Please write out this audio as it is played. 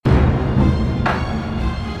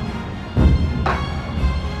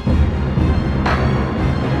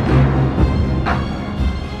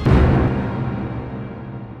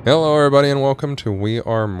Hello, everybody, and welcome to We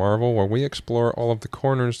Are Marvel, where we explore all of the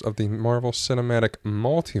corners of the Marvel Cinematic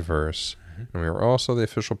Multiverse. And we are also the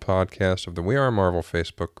official podcast of the We Are Marvel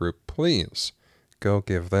Facebook group. Please go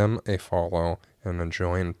give them a follow and a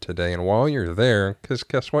join today. And while you're there, because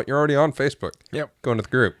guess what? You're already on Facebook. Yep. Go into the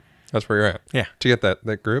group. That's where you're at. Yeah. To get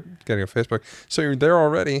that group, you got to go to Facebook. So you're there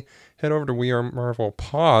already. Head over to We Are Marvel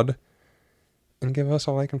Pod and give us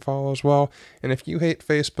a like and follow as well. And if you hate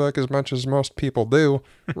Facebook as much as most people do,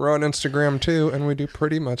 we're on Instagram too, and we do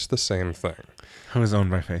pretty much the same thing. Who's owned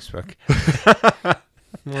by Facebook?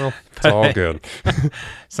 Well, it's all good.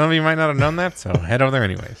 Some of you might not have known that, so head over there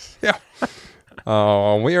anyways. Yeah.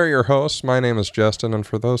 We are your hosts. My name is Justin, and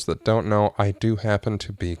for those that don't know, I do happen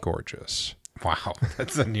to be gorgeous. Wow,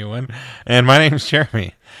 that's a new one. And my name's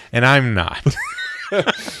Jeremy, and I'm not.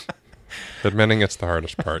 Admitting it's the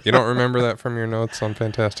hardest part. You don't remember that from your notes on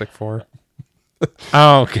Fantastic Four?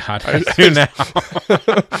 Oh, God, I do now.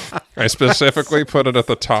 I specifically put it at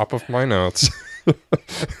the top of my notes.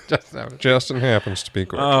 Justin happens to be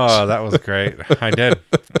gorgeous. Oh, that was great. I did.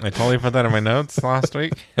 I totally put that in my notes last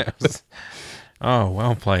week. Oh,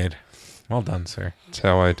 well played. Well done, sir. That's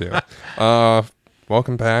how I do.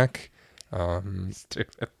 Welcome back.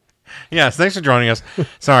 Stupid. Yes, thanks for joining us.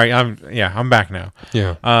 Sorry, I'm back now.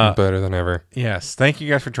 Yeah, better than ever. Yes, thank you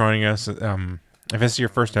guys for joining us. If it's your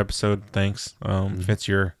first episode, thanks. If it's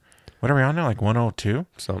your, what are we on now? Like 102?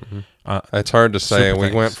 Something. It's hard to say. We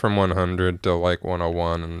thanks. went from 100 to like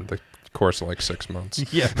 101 in the course of like 6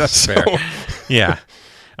 months. Yeah, that's fair. Yeah.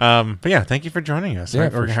 But yeah, thank you for joining us. Yeah,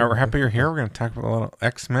 We're happy you're here. We're going to talk about a little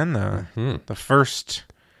X-Men, the first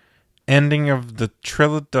ending of the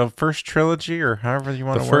first trilogy, or however you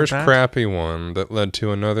want to The word first that. crappy one that led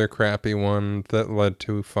to another crappy one that led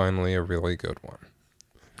to finally a really good one,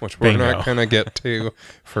 which we're Bingo. not going to get to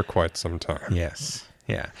for quite some time. Yes.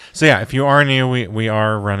 Yeah. So yeah, if you are new, we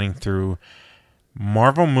are running through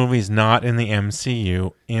Marvel movies not in the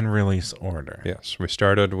MCU in release order. Yes, we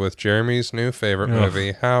started with Jeremy's new favorite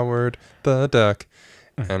movie, Howard the Duck,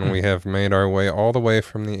 and we have made our way all the way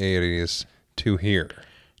from the 80s to here.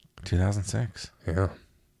 2006. Yeah.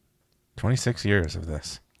 26 years of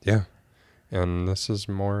this. Yeah. And this is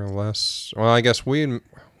more or less, well, I guess we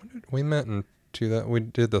met in we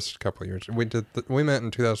did this a couple of years. We met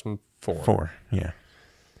in 2004. Yeah.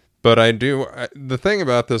 But the thing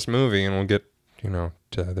about this movie, and we'll get, to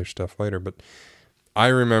other stuff later, but I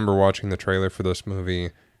remember watching the trailer for this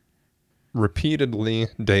movie repeatedly,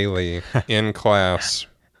 daily, in class.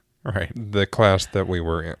 Right. The class that we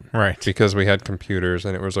were in. Right. Because we had computers,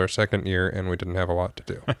 and it was our second year, and we didn't have a lot to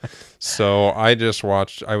do. So I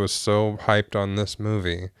was so hyped on this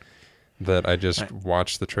movie that I just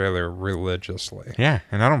watched the trailer religiously. Yeah,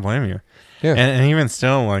 and I don't blame you. Yeah. And even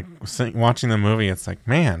still, like, watching the movie, it's like,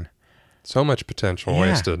 man. So much potential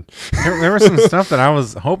wasted. There was some stuff that I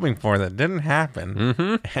was hoping for that didn't happen.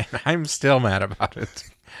 Mm-hmm. And I'm still mad about it.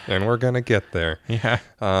 And we're going to get there. Yeah.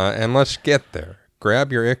 And let's get there.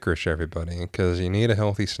 Grab your Icorice, everybody, because you need a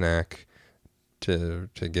healthy snack to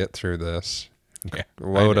get through this. Yeah.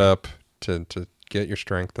 Load up to get your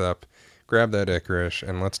strength up. Grab that Icorice,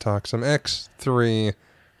 and let's talk some X3,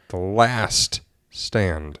 The Last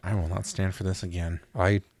Stand. I will not stand for this again.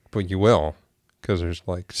 But you will, because there's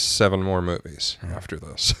like 7 more movies after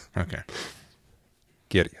this. Okay.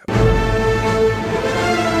 Giddy up.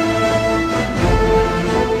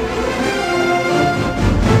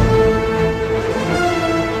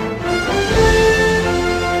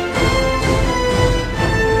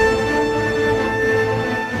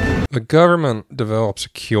 The government develops a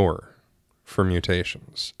cure for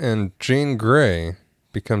mutations, and Jean Grey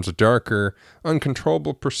becomes a darker,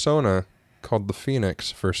 uncontrollable persona called the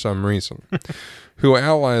Phoenix for some reason, who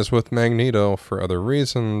allies with Magneto for other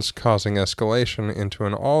reasons, causing escalation into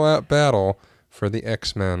an all-out battle for the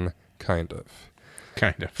X-Men, kind of.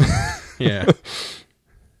 Kind of. Yeah.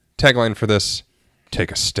 Tagline for this,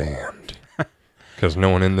 take a stand, because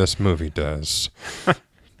no one in this movie does.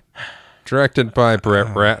 Directed by Brett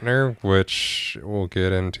Ratner, which we'll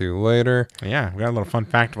get into later. Yeah, we got a little fun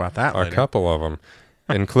fact about that later. A couple of them,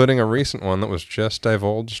 including a recent one that was just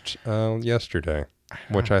divulged yesterday,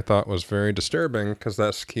 which I thought was very disturbing because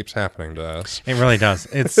that keeps happening to us. It really does.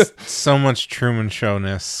 It's so much Truman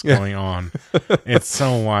Show-ness going on. It's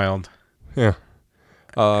so wild. Yeah.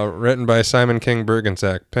 Written by Simon Kinberg and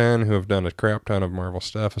Zach Penn, who have done a crap ton of Marvel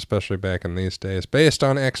stuff, especially back in these days. Based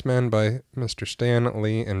on X-Men by Mr. Stan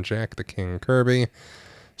Lee and Jack the King Kirby.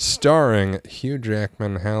 Starring Hugh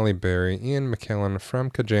Jackman, Halle Berry, Ian McKellen,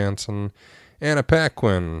 Famke Janssen, Anna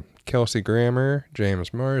Paquin, Kelsey Grammer,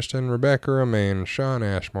 James Marsden, Rebecca Romaine, Sean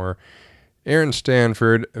Ashmore, Aaron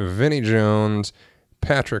Stanford, Vinnie Jones,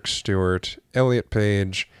 Patrick Stewart, Elliot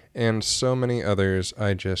Page, and so many others.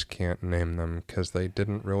 I just can't name them because they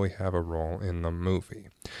didn't really have a role in the movie.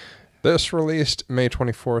 This released May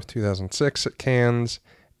 24th, 2006 at Cannes,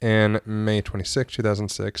 and May 26,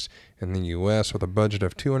 2006 in the U.S. with a budget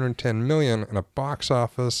of $210 million and a box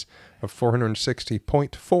office of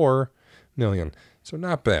 $460.4 million. So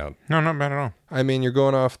not bad. No, not bad at all. I mean, you're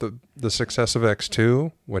going off the success of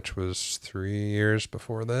X2, which was 3 years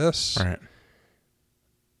before this. Right.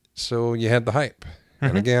 So you had the hype.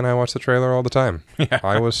 And again, I watch the trailer all the time. Yeah.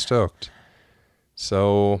 I was stoked.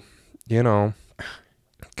 So,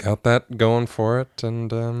 got that going for it.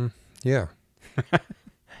 And, yeah.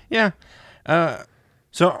 Yeah.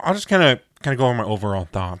 So I'll just kind of go over my overall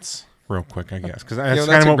thoughts real quick, I guess, because that's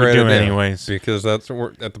kind of what we do anyways. Because that's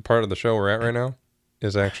at the part of the show we're at right now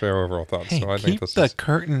is actually our overall thoughts. Hey, so I keep think the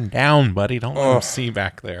curtain down, buddy. Don't let them see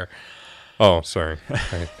back there. Oh, sorry.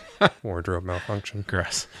 Wardrobe malfunction.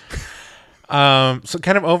 Gross. So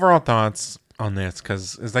kind of overall thoughts on this,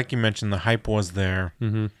 because it's like you mentioned, the hype was there.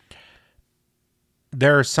 Mm-hmm.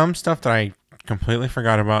 There are some stuff that I completely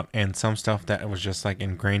forgot about, and some stuff that was just like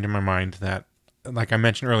ingrained in my mind that, like I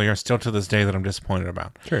mentioned earlier, still to this day that I'm disappointed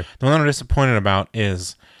about. Sure. The one that I'm disappointed about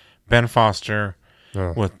is Ben Foster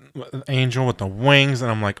with Angel with the wings, and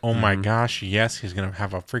I'm like, oh my gosh, yes, he's gonna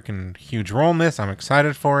have a freaking huge role in this. I'm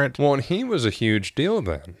excited for it. Well, and he was a huge deal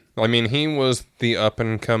then. I mean, he was the up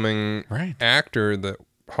and coming actor that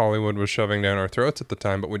Hollywood was shoving down our throats at the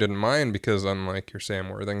time, but we didn't mind because unlike your Sam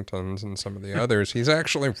Worthingtons and some of the others, he's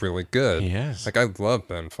actually really good. He is. Like, I love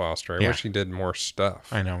Ben Foster. I wish he did more stuff.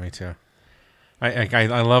 I know, me too.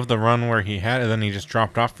 I love the run where he had it, and then he just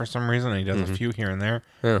dropped off for some reason, and he does a few here and there,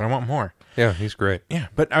 but I want more. Yeah, he's great. Yeah,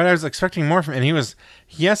 but I was expecting more from him, and he was,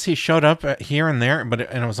 yes, he showed up here and there, but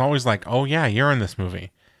it was always like, oh yeah, you're in this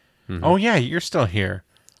movie. Oh yeah, you're still here.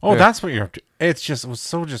 Oh, that's what you're up to. It was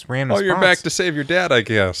so just random spots. You're back to save your dad, I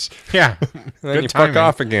guess. Yeah. And then you fuck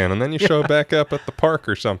off again, and then you show back up at the park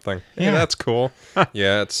or something. Yeah, that's cool.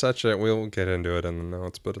 Yeah, it's such a, we'll get into it in the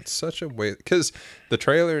notes, but it's such a way, because the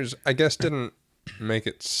trailers, I guess, didn't make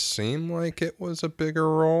it seem like it was a bigger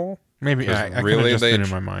role. Maybe, I could have just been in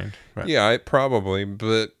my mind. But. Yeah, probably,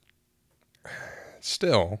 but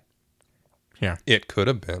still, it could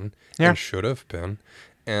have been, and should have been,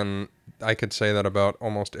 and I could say that about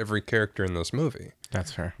almost every character in this movie.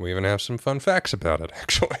 That's fair. We even have some fun facts about it,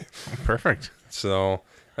 actually. Perfect. So,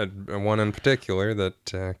 one in particular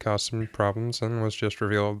that caused some problems and was just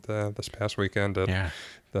revealed this past weekend at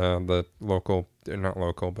the local, not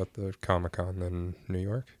local, but the Comic-Con in New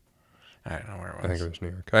York. I don't know where it was. I think it was New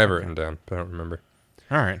York. I have it written down, but I don't remember.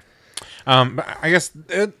 All right. But I guess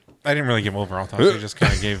I didn't really give overall thoughts. I just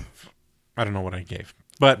kind of gave, I don't know what I gave.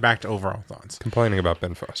 But back to overall thoughts. Complaining about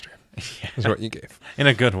Ben Foster is what you gave. In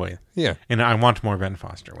a good way. Yeah. In a I want more Ben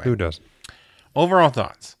Foster way. Who doesn't? Overall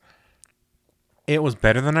thoughts. It was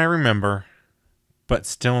better than I remember, but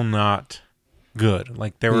still not good.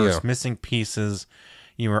 Like, there was missing pieces.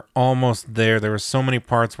 You were almost there. There were so many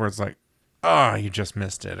parts where it's like, oh, you just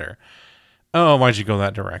missed it. Or, oh, why'd you go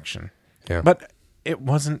that direction? Yeah. But it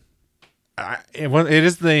wasn't. It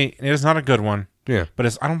is not a good one. Yeah. But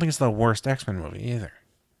I don't think it's the worst X-Men movie either.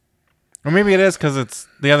 Or maybe it is because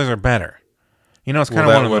the others are better. It's kind of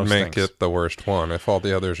one of those things. That would make it the worst one if all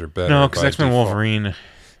the others are better. No, because X-Men Wolverine.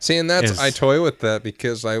 See, and I toy with that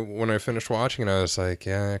because when I finished watching it, I was like,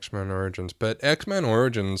 yeah, X-Men Origins. But X-Men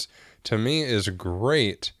Origins, to me, is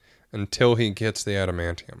great until he gets the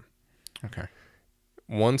adamantium. Okay.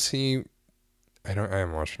 Once I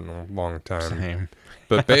haven't watched it in a long time. Same.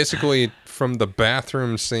 But basically, from the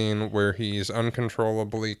bathroom scene where he's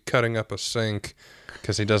uncontrollably cutting up a sink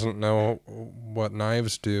because he doesn't know what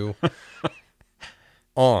knives do,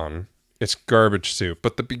 it's garbage soup.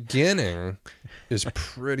 But the beginning is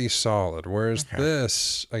pretty solid. Whereas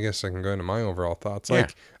this, I guess I can go into my overall thoughts.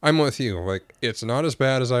 Like, I'm with you. Like, it's not as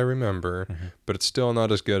bad as I remember, but it's still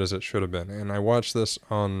not as good as it should have been. And I watched this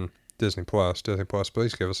on Disney Plus. Disney Plus,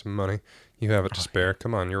 please give us some money. You have it to spare.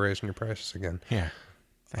 Come on, you're raising your prices again. Yeah.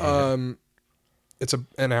 It's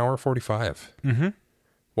an hour 45. Mm-hmm.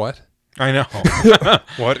 What? I know.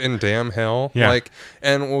 What in damn hell? Yeah. Like,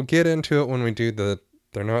 and we'll get into it when we do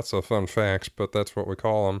they're not so fun facts, but that's what we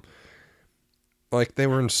call them. Like, they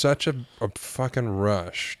were in such a fucking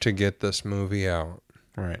rush to get this movie out.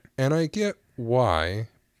 Right. And I get why,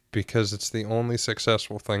 because it's the only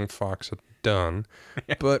successful thing Fox had done.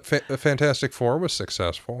 But Fantastic Four was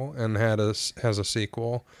successful and has a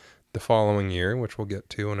sequel the following year, which we'll get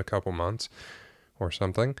to in a couple months or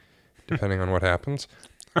something, depending on what happens.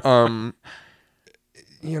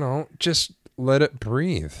 Just let it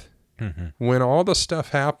breathe. Mm-hmm. When all the stuff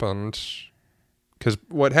happened, Because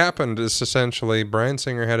what happened is essentially Bryan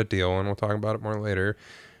Singer had a deal, and we'll talk about it more later,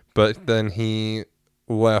 but then he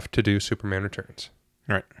left to do Superman Returns.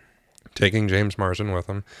 Right. Taking James Marsden with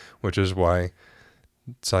him, which is why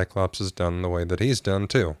Cyclops is done the way that he's done,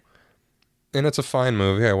 too. And it's a fine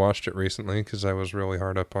movie. I watched it recently because I was really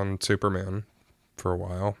hard up on Superman for a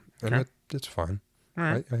while, and it's fine.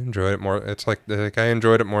 Right. I enjoyed it more. It's like I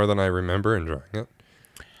enjoyed it more than I remember enjoying it.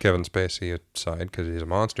 Kevin Spacey aside, because he's a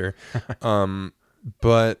monster.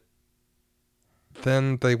 But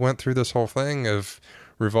then they went through this whole thing of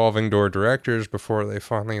revolving door directors before they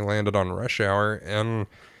finally landed on Rush Hour, and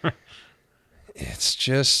it's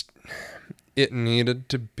just, it needed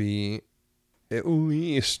to be at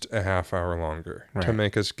least a half hour longer to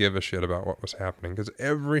make us give a shit about what was happening. Because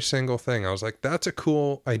every single thing, I was like, that's a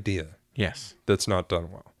cool idea. Yes. That's not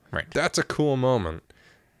done well. Right. That's a cool moment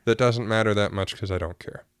that doesn't matter that much because I don't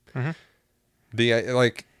care. Mm-hmm.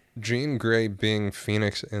 Jean Grey being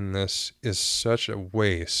Phoenix in this is such a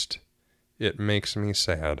waste. It makes me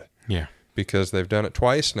sad. Yeah. Because they've done it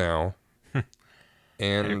twice now,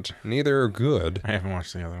 and neither are good. I haven't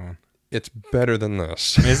watched the other one. It's better than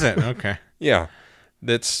this. Is it? Okay. Yeah.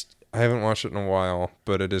 I haven't watched it in a while,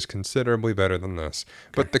 but it is considerably better than this.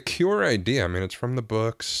 Okay. But the Cure idea, I mean, it's from the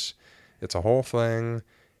books. It's a whole thing.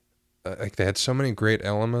 They had so many great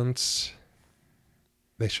elements.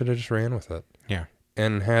 They should have just ran with it. Yeah.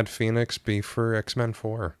 And had Phoenix be for X-Men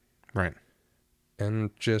 4. Right.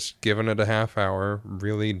 And just given it a half hour,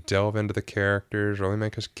 really delve into the characters, really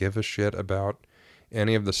make us give a shit about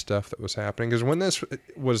any of the stuff that was happening. Because when this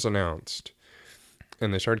was announced,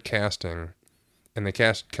 and they started casting, and they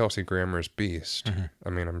cast Kelsey Grammer as Beast, I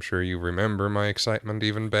mean, I'm sure you remember my excitement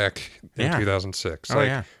even back in 2006.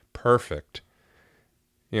 Oh, perfect.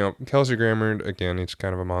 You know, Kelsey Grammer, again, he's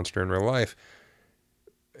kind of a monster in real life.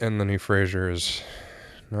 And the new Frasier is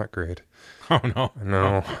not great. Oh, no.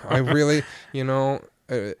 No. I really,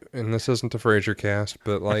 and this isn't a Frasier cast,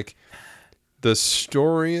 but the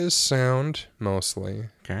story is sound mostly.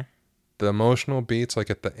 Okay. The emotional beats,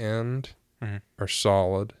 at the end, are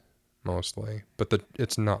solid mostly, but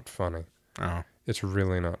it's not funny. Oh. It's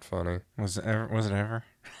really not funny. Was it ever?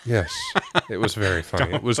 Yes. It was very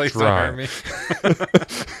funny. It was dry.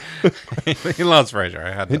 He loves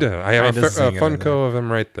Frasier. He did. I have a Funko of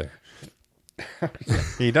him right there.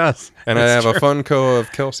 He does. And I have a Funko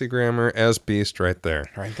of Kelsey Grammer as Beast right there.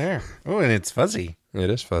 Right there. Oh, and it's fuzzy. It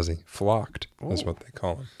is fuzzy. Flocked is what they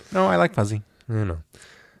call him. No, I like fuzzy.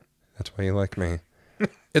 That's why you like me.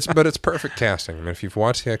 But it's perfect casting. I mean, if you've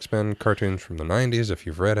watched the X-Men cartoons from the 90s, if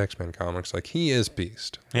you've read X-Men comics, he is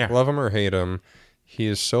Beast. Yeah. Love him or hate him, he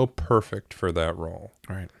is so perfect for that role.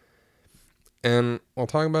 Right. And we'll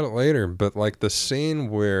talk about it later, but the scene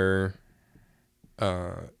where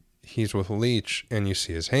he's with Leech and you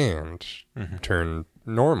see his hand turn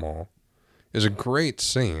normal is a great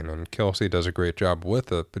scene, and Kelsey does a great job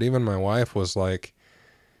with it. But even my wife was like,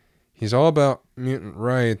 he's all about mutant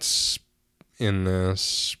rights in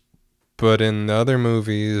this, but in the other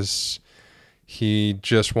movies, he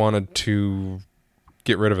just wanted to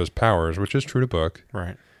get rid of his powers, which is true to book.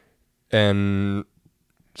 Right. And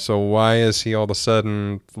so why is he all of a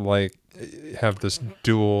sudden have this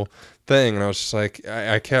dual thing? And I was just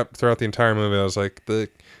I kept throughout the entire movie, I was like,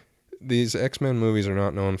 these X-Men movies are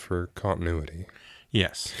not known for continuity.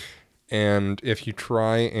 Yes. And if you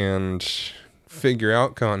try and figure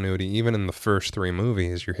out continuity, even in the first 3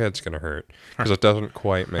 movies, your head's going to hurt because it doesn't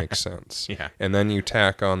quite make sense. Yeah. And then you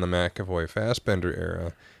tack on the McAvoy-Fassbender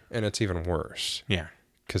era, and it's even worse. Yeah.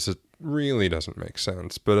 Because it really doesn't make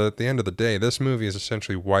sense. But at the end of the day, this movie is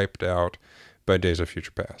essentially wiped out by Days of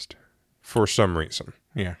Future Past for some reason.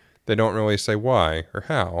 Yeah. They don't really say why or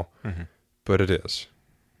how, but it is.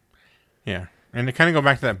 Yeah. And to kind of go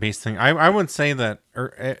back to that Beast thing, I would say that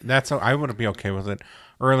I would be okay with it.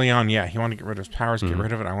 Early on, he wanted to get rid of his powers, get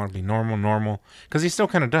rid of it. I want to be normal. Because he still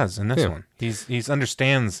kind of does in this one. He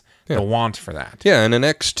understands the want for that. Yeah, and in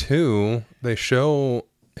X2, they show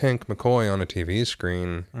Hank McCoy on a TV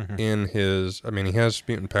screen in his... I mean, he has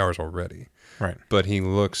mutant powers already. Right. But he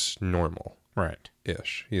looks normal.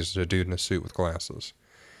 Right-ish. He's a dude in a suit with glasses.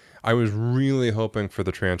 I was really hoping for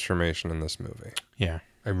the transformation in this movie. Yeah.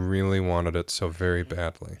 I really wanted it so very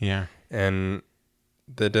badly. Yeah. And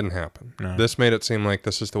that didn't happen. No. This made it seem like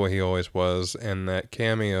this is the way he always was, and that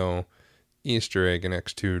cameo Easter egg in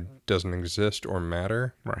X2 doesn't exist or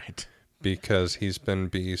matter. Right. Because he's been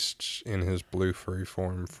Beast in his blue furry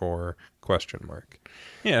form for ?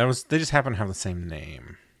 Yeah, they just happen to have the same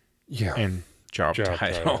name. Yeah. And job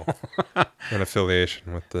title. And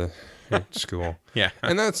affiliation with the school. Yeah.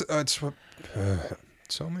 And that's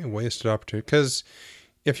so many wasted opportunities. Because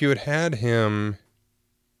if you had him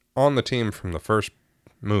on the team from the first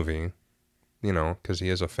movie, you know, because he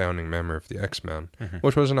is a founding member of the X-Men,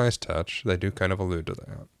 which was a nice touch. They do kind of allude to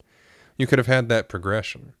that. You could have had that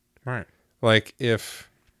progression. Right. Like, if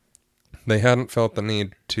they hadn't felt the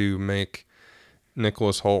need to make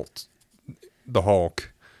Nicholas Hoult the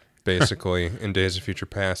Hulk, basically, in Days of Future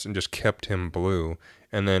Past, and just kept him blue,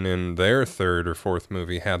 and then in their third or fourth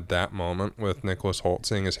movie had that moment with Nicholas Hoult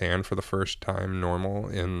seeing his hand for the first time normal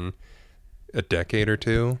in a decade or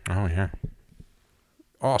two. Oh, yeah.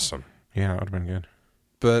 Awesome. Yeah, that would have been good.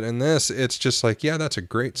 But in this, it's just like, yeah, that's a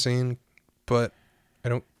great scene, but I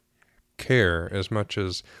don't care as much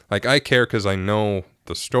as, like, I care because I know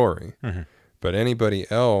the story. But anybody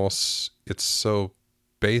else, it's so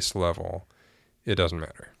base level, it doesn't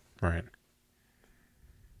matter. Right.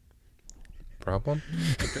 Problem?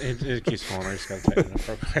 It keeps falling. I just got to tighten it up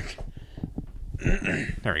real quick.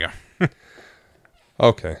 There we go.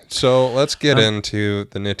 Okay, so let's get into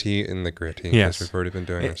the nitty and the gritty. Yes. Because we've already been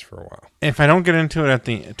doing this for a while. If I don't get into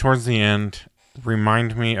it towards the end,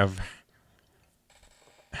 remind me of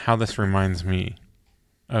how this reminds me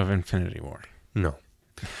of Infinity War. No.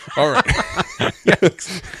 All right.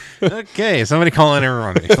 Okay, somebody call in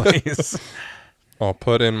everyone, please. I'll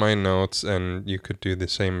put in my notes, and you could do the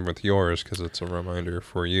same with yours because it's a reminder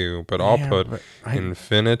for you. But I'll put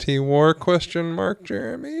Infinity War ?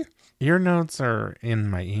 Jeremy. Your notes are in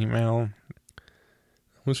my email.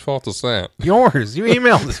 Whose fault is that? Yours. You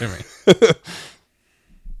emailed it to me.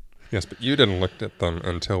 Yes, but you didn't look at them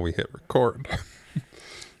until we hit record.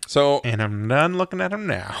 So, and I'm done looking at them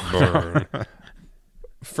now. Burn.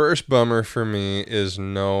 First bummer for me is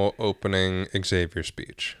no opening Xavier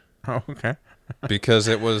speech. Oh, okay. Because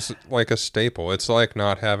it was like a staple. It's like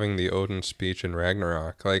not having the Odin speech in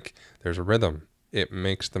Ragnarok. Like, there's a rhythm. It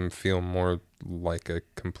makes them feel more like a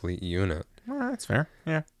complete unit. Well, that's fair.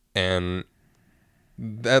 Yeah. And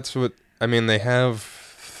that's what, I mean, they have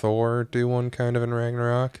Thor do one kind of in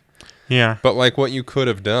Ragnarok. Yeah. But like what you could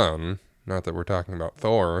have done, not that we're talking about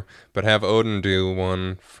Thor, but have Odin do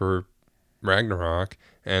one for Ragnarok,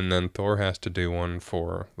 and then Thor has to do one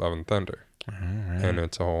for Love and Thunder. Right. And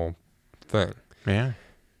it's a whole thing. Yeah.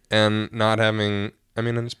 And not having, I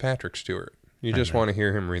mean, and it's Patrick Stewart. You just want to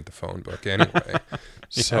hear him read the phone book anyway. Yeah.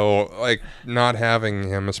 So, like, not having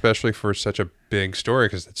him, especially for such a big story,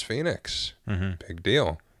 because it's Phoenix. Big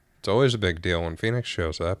deal. It's always a big deal when Phoenix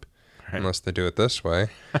shows up, unless they do it this way.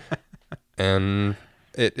 And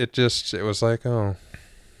it was like, oh,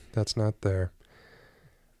 that's not there.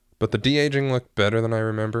 But the de-aging looked better than I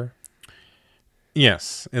remember.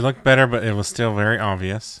 Yes, it looked better, but it was still very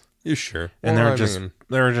obvious. You sure? And there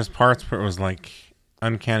were just parts where it was like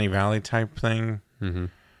Uncanny Valley type thing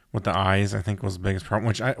with the eyes. I think was the biggest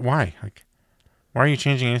problem. Why are you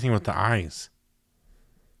changing anything with the eyes?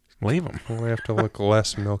 Leave them. Well, we have to look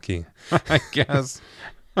less milky, I guess.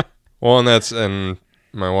 Well, and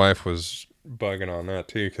my wife was bugging on that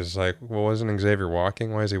too, because like, well, wasn't Xavier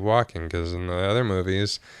walking? Why is he walking? Because in the other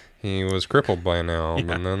movies, he was crippled by now.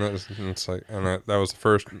 Yeah. And then that was the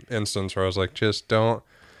first instance where I was like, just don't.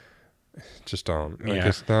 Like,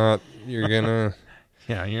 it's not, you're gonna.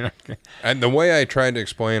 Yeah, you're not gonna. And the way I tried to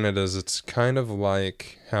explain it is it's kind of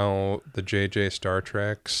like how the JJ Star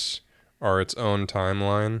Treks are its own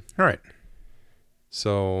timeline. All right.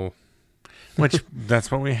 So. Which,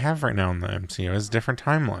 that's what we have right now in the MCU, is different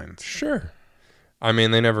timelines. Sure. I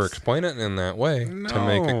mean, they never explain it in that way to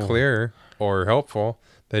make it clear or helpful.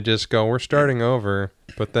 They just go, we're starting over,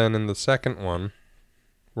 but then in the second one,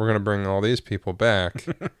 we're going to bring all these people back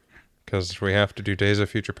because we have to do Days of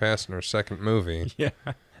Future Past in our second movie. Yeah.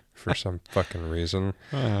 For some fucking reason.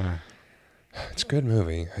 It's a good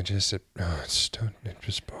movie. It just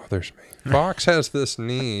bothers me. Fox has this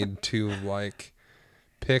need to, like,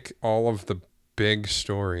 pick all of the big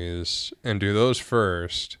stories and do those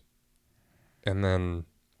first and then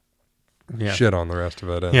shit on the rest of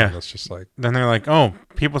it. And it's just like, then they're like, oh,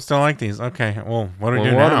 people still like these. Okay, well, what do we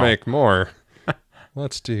do now? We want to make more.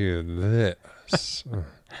 Let's do this.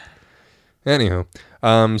 Anywho,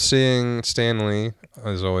 seeing Stan Lee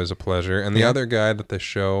is always a pleasure. And the other guy that they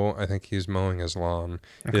show, I think he's mowing his lawn,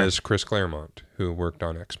 is Chris Claremont, who worked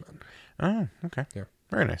on X-Men. Oh, okay. Yeah.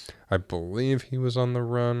 Very nice. I believe he was on the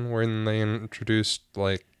run when they introduced,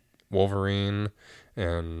 like, Wolverine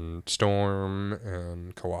and Storm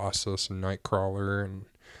and Colossus and Nightcrawler and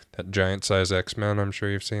that giant-size X-Men. I'm sure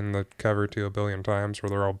you've seen the cover 2 billion times where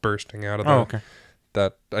they're all bursting out of Oh, okay.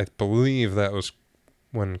 That, I believe that was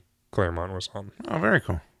when Claremont was on. Oh, very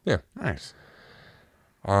cool. Yeah. Nice.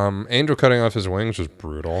 Angel cutting off his wings was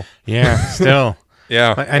brutal. Yeah, still.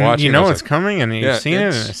 Yeah. And you know it's coming and you've seen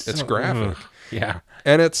it. And it's graphic. Yeah.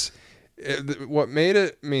 And it's what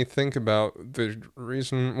made me think about one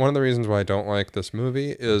of the reasons why I don't like this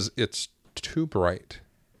movie is it's too bright.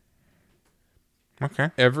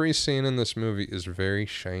 Okay. Every scene in this movie is very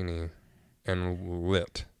shiny and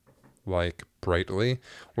lit, like brightly,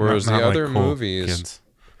 whereas Not the like other cool movies kids.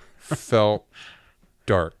 felt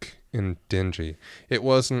dark and dingy. It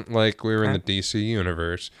wasn't like we were in the Okay. DC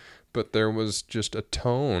universe, but there was just a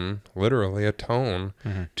tone, literally a tone,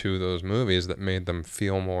 Mm-hmm. to those movies that made them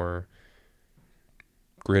feel more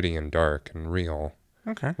gritty and dark and real.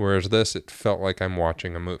 Okay. Whereas this, it felt like I'm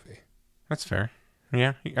watching a movie. That's fair.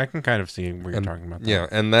 Yeah, I can kind of see what you're talking about. Yeah,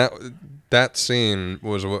 and that scene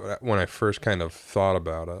was when I first kind of thought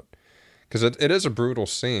about it. Because it is a brutal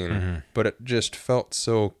scene, but it just felt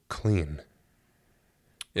so clean.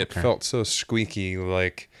 It felt so squeaky,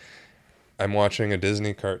 like I'm watching a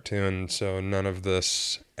Disney cartoon, so none of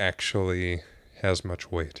this actually has much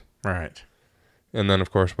weight. Right. And then,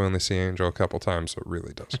 of course, we only see Angel a couple times, so it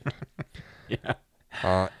really doesn't.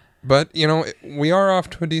 Yeah. But, we are off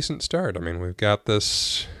to a decent start. I mean, we've got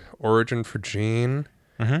this origin for Jean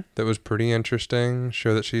that was pretty interesting.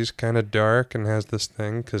 Show that she's kind of dark and has this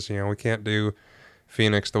thing, because, we can't do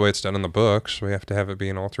Phoenix the way it's done in the books. We have to have it be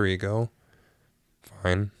an alter ego.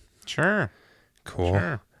 Fine. Sure. Cool.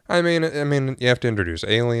 Sure. I mean, you have to introduce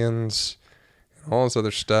aliens and all this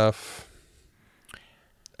other stuff.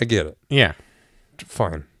 I get it. Yeah.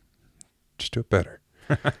 Fine. Just do it better.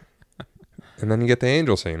 And then you get the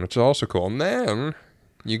angel scene, which is also cool. And then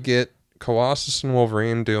you get Colossus and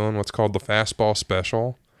Wolverine doing what's called the fastball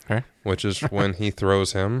special, Okay. which is when he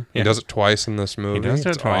throws him. Yeah. He does it twice in this movie. does do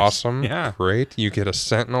it It's twice. awesome. Yeah. Great. You get a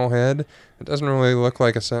Sentinel head. It doesn't really look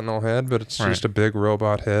like a Sentinel head, but it's just a big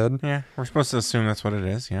robot head. Yeah. We're supposed to assume that's what it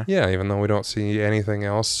is. Yeah. Yeah, even though we don't see anything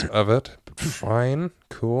else of it. But fine.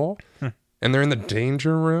 Cool. And they're in the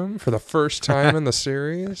danger room for the first time in the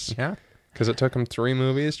series. Yeah. Because it took them 3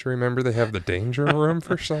 movies to remember they have the danger room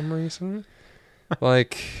for some reason.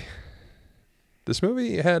 Like, this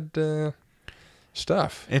movie had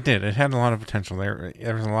stuff. It did. It had a lot of potential. There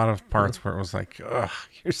was a lot of parts where it was like, ugh,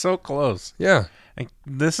 you're so close. Yeah. Like,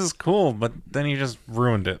 this is cool, but then you just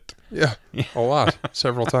ruined it. Yeah. A lot.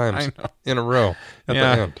 Several times. I know. In a row. At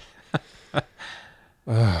Yeah. the end.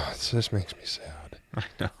 It just makes me sad. I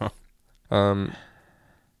know.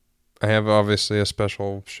 I have obviously a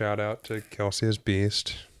special shout out to Kelsey as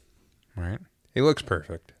Beast. Right. He looks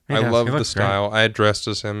perfect. He I does. love He the looks style. I had dressed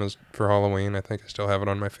as him for Halloween. I think I still have it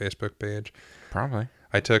on my Facebook page. Probably.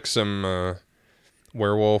 I took some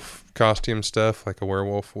werewolf costume stuff, like a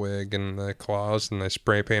werewolf wig and the claws, and I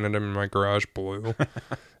spray painted them in my garage blue.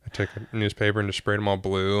 I took a newspaper and just sprayed them all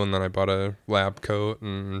blue, and then I bought a lab coat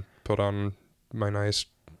and put on my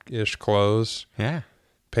nice-ish clothes. Yeah.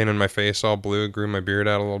 Painted my face all blue, grew my beard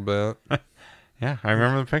out a little bit. Yeah. I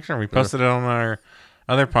remember the picture. We posted it on our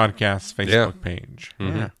other podcast's Facebook page.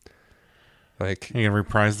 Mhm. Yeah. Like, You can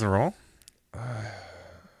reprise the role?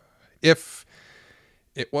 if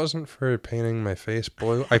it wasn't for painting my face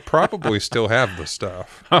blue, I probably still have the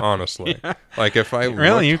stuff, honestly. Like, if I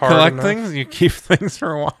Really? You looked hard collect enough- things? You keep things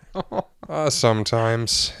for a while?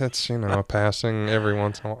 Sometimes. It's, passing every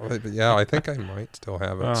once in a while. But yeah, I think I might still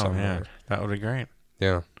have it Oh, somewhere. man. That would be great.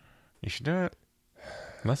 Yeah, You should do it.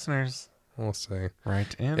 Listeners, we'll see.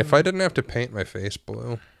 write in. If I didn't have to paint my face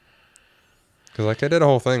blue, because I did a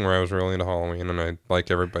whole thing where I was really into Halloween, and I, like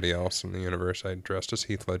everybody else in the universe, I dressed as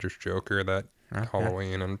Heath Ledger's Joker that Okay.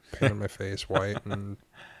 Halloween and painted my face white and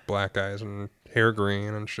black eyes and hair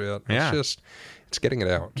green and shit. Yeah. It's getting it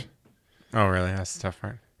out. Oh, really? That's the tough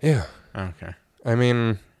part? Yeah. Okay. I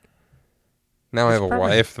mean, now I have a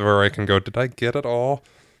wife where I can go, did I get it all?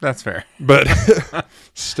 That's fair. But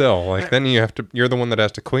still, like, then you're the one that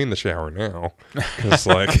has to clean the shower now. Because,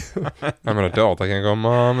 like, I'm an adult. I can't go,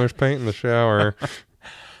 Mom, there's paint in the shower.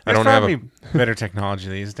 I don't have better technology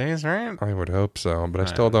these days, right? I would hope so, but I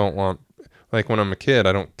still don't want, like, when I'm a kid,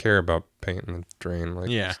 I don't care about paint in the drain. Like,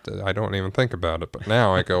 Yeah. I don't even think about it. But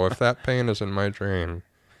now I go, if that paint is in my drain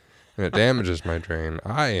and it damages my drain,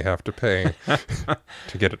 I have to pay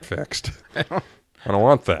to get it fixed. I don't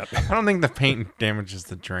want that. I don't think the paint damages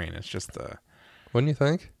the drain. It's just the... Wouldn't you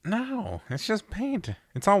think? No, it's just paint.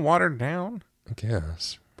 It's all watered down. I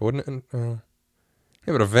guess. But wouldn't it? Yeah,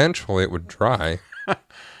 but eventually it would dry.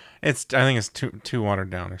 I think it's too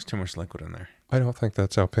watered down. There's too much liquid in there. I don't think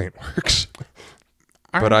that's how paint works.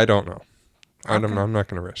 But I don't know. I'm not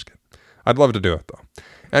going to risk it. I'd love to do it, though.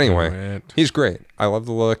 Anyway, he's great. I love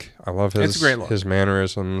the look. I love It's a great look. his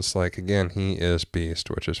mannerisms. Like, again, he is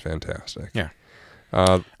Beast, which is fantastic. Yeah.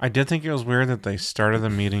 I did think it was weird that they started the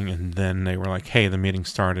meeting and then they were like, "Hey, the meeting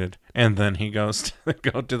started," and then he goes to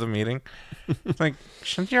go to the meeting. It's like,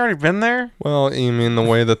 shouldn't you already been there? Well, you mean the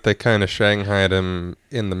way that they kind of shanghaied him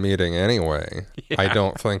in the meeting anyway? Yeah. I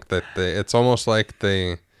don't think that it's almost like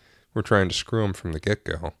they were trying to screw him from the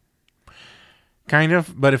get-go. Kind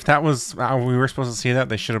of, but if that was how we were supposed to see that,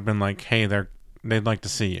 they should have been like, "Hey, they'd like to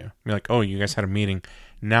see you." Be like, "Oh, you guys had a meeting.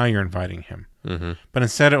 Now you're inviting him." Mm-hmm. But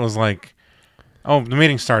instead, it was like, "Oh, the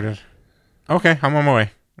meeting started. Okay, I'm on my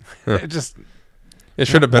way." It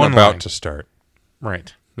should have been one about line. to start.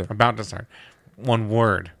 Right. Yeah. About to start. One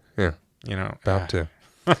word. Yeah. About to.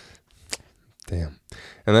 Damn.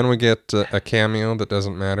 And then we get a cameo that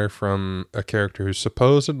doesn't matter from a character who's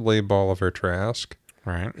supposedly Bolivar Trask.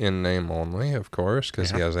 Right. In name only, of course, because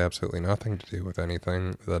he has absolutely nothing to do with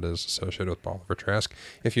anything that is associated with Bolivar Trask.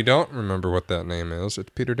 If you don't remember what that name is, it's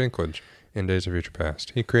Peter Dinklage in Days of Future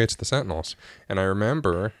Past. He creates the Sentinels. And I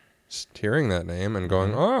remember hearing that name and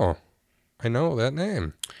going, oh, I know that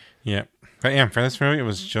name. Yeah. But yeah, for this movie, it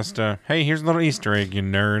was just hey, here's a little Easter egg, you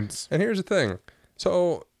nerds. And here's the thing.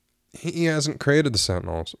 So he hasn't created the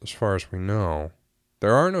Sentinels, as far as we know.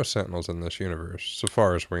 There are no Sentinels in this universe, so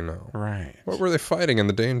far as we know. Right. What were they fighting in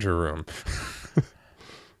the Danger Room?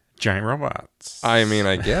 Giant robots. I mean,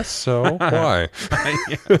 I guess so. Why?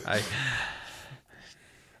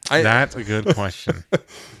 That's a good question.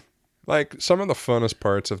 Like, some of the funnest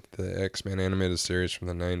parts of the X-Men animated series from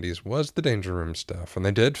the 90s was the Danger Room stuff. And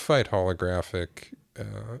they did fight holographic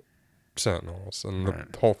Sentinels. And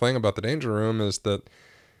the whole thing about the Danger Room is that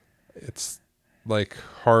it's like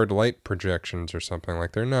hard light projections or something.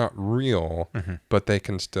 Like, they're not real, but they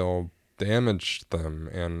can still damage them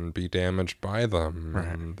and be damaged by them. Right.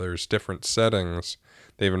 And there's different settings.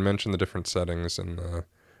 They even mention the different settings in the,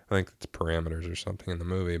 I think it's parameters or something in the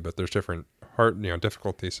movie, but there's different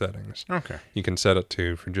difficulty settings. Okay. You can set it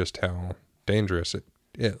to for just how dangerous it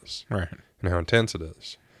is. Right. And how intense it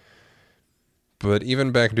is. But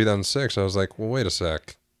even back in 2006, I was like, well, wait a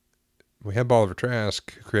sec. We had Bolivar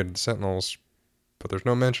Trask who created the Sentinels, but there's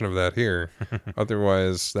no mention of that here.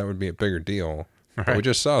 Otherwise, that would be a bigger deal. Right. But we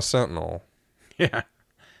just saw a Sentinel. Yeah.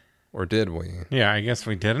 Or did we? Yeah, I guess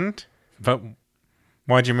we didn't. But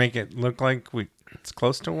why'd you make it look like it's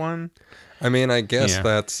close to one? I mean, I guess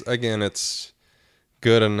that's, again, it's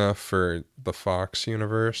good enough for the Fox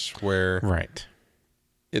universe where right.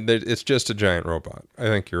 It's just a giant robot. I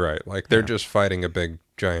think you're right. Like, they're just fighting a big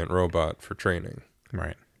giant robot for training.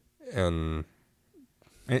 Right. And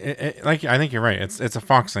like, I think you're right. It's a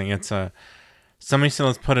Fox thing. It's somebody said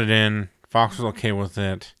let's put it in. Fox was okay with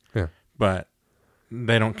it. Yeah. But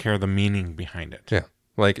they don't care the meaning behind it. Yeah.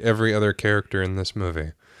 Like every other character in this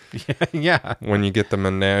movie. Yeah. When you get the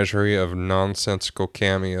menagerie of nonsensical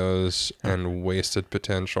cameos and wasted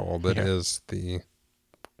potential that is the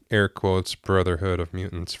air quotes brotherhood of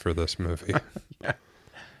mutants for this movie.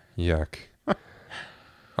 Yuck.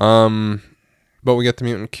 But we get the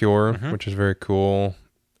mutant cure, which is very cool.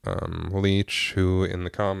 Leech, who in the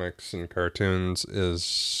comics and cartoons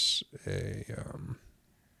is he's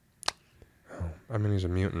a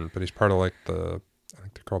mutant, but he's part of like I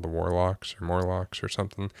think they're called the Warlocks or Morlocks or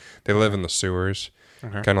something. They live in the sewers,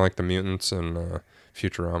 kind of like the mutants in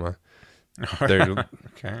Futurama.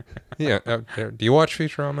 Okay. Yeah. Do you watch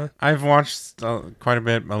Futurama? I've watched quite a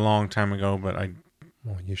bit a long time ago, but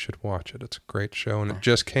Well, you should watch it. It's a great show, and it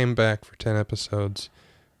just came back for 10 episodes,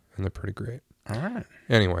 and they're pretty great. All right.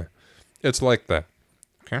 Anyway, it's like that.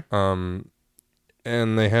 Okay.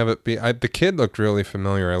 And they have it be... the kid looked really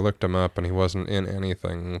familiar. I looked him up, and he wasn't in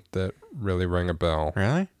anything that really rang a bell.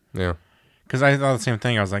 Really? Yeah. Because I thought the same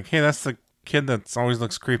thing. I was like, hey, that's the kid that always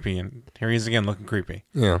looks creepy, and here he is again looking creepy.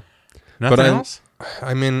 Yeah. Nothing else?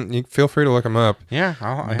 I mean, you feel free to look him up. Yeah,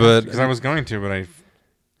 because I was going to, but I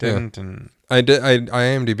didn't. And I did. I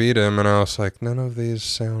IMDb'd him, and I was like, none of these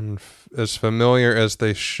sound as familiar as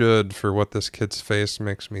they should for what this kid's face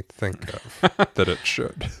makes me think of that it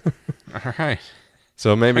should. All right.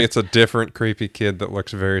 So maybe it's a different creepy kid that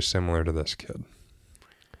looks very similar to this kid.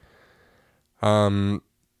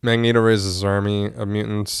 Magneto raises his army of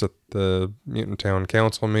mutants at the Mutant Town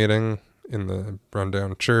Council meeting in the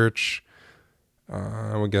rundown church.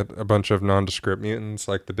 We get a bunch of nondescript mutants,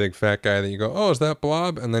 like the big fat guy that you go, oh, is that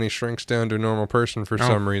Blob? And then he shrinks down to a normal person for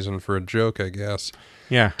some reason, for a joke, I guess.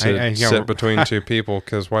 Yeah. To sit between two people,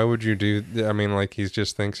 because why would you do... I mean, like, he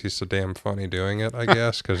just thinks he's so damn funny doing it, I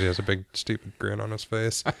guess, because he has a big, stupid grin on his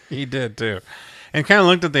face. He did, too. And kind of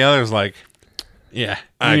looked at the others like, yeah,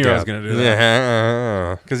 I knew I was going to do that.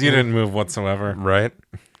 Yeah. Because you didn't move whatsoever. Right?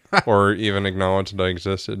 or even acknowledge that I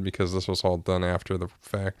existed, because this was all done after the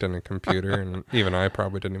fact in a computer, and even I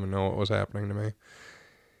probably didn't even know what was happening to me.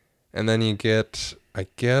 And then you get, I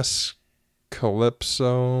guess,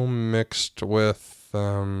 Calypso mixed with,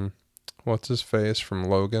 what's his face from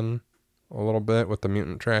Logan, a little bit, with the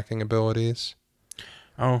mutant tracking abilities.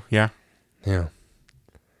 Oh, yeah. Yeah.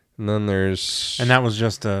 And then there's... And that was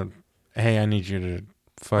just a, hey, I need you to...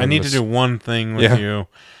 I need to do one thing with you,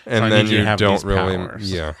 and so then you have don't these really...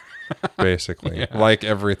 powers. Yeah, basically. Yeah. Like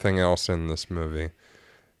everything else in this movie.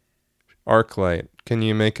 Arc light. Can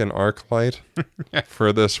you make an arc light?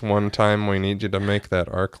 For this one time we need you to make that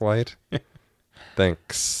arc light?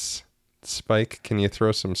 Thanks. Spike, can you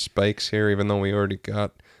throw some spikes here, even though we already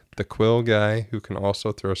got the Quill guy who can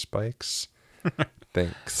also throw spikes?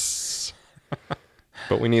 Thanks.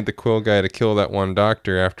 But we need the Quill guy to kill that one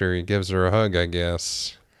doctor after he gives her a hug, I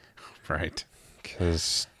guess. Right.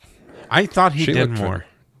 Because I thought he did more.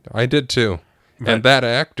 I did too. And that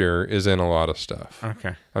actor is in a lot of stuff.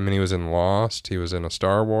 Okay. I mean, he was in Lost. He was in a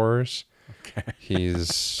Star Wars. Okay.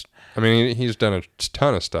 He's done a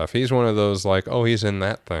ton of stuff. He's one of those like, oh, he's in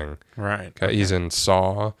that thing. Right. Okay. He's in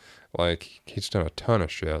Saw. Like, he's done a ton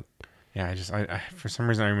of shit. Yeah, I for some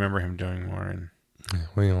reason I remember him doing more. And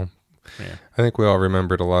I think we all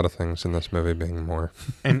remembered a lot of things in this movie being more.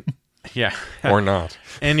 And yeah. Or not.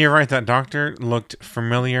 And you're right, that doctor looked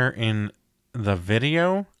familiar in the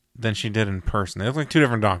video than she did in person. They look like two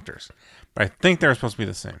different doctors. But I think they're supposed to be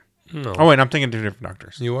the same. No. Oh, wait, I'm thinking two different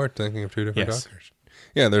doctors. You are thinking of two different Yes. doctors.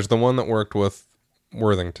 Yeah, there's the one that worked with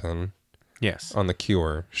Worthington Yes. on The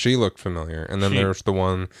Cure. She looked familiar. And then She- there's the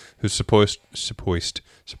one who's supposed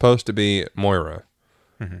to be Moira,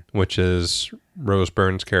 which is Rose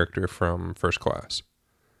Byrne's character from First Class.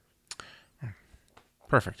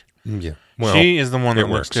 Perfect. Yeah. Well, She is the one that it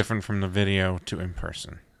looks works. different from the video to in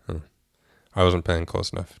person. I wasn't paying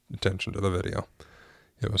close enough attention to the video.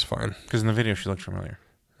 It was fine. Because in the video she looked familiar.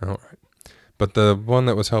 All right. But the one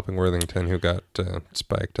that was helping Worthington who got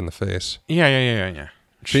spiked in the face, Yeah.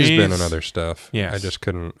 she's been in other stuff. Yes. I just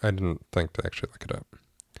I didn't think to actually look it up.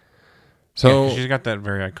 So So, she's got that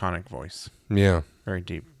very iconic voice. yeah. Very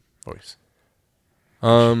deep voice.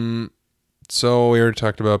 So we already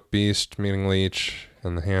talked about Beast meeting Leech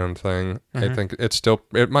and the hand thing. I think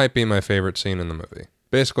it might be my favorite scene in the movie.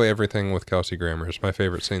 Basically everything with Kelsey Grammer is my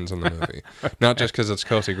favorite scenes in the movie. Not just because it's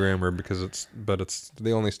Kelsey Grammer, but it's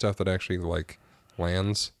the only stuff that actually like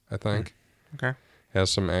lands, I think. Okay.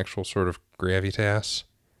 Has some actual sort of gravitas.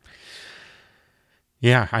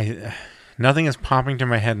 Yeah, nothing is popping to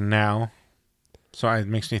my head now. So it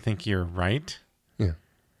makes me think you're right. Yeah.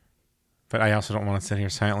 But I also don't want to sit here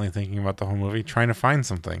silently thinking about the whole movie, trying to find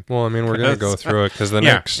something. Well, I mean, we're going to go through it because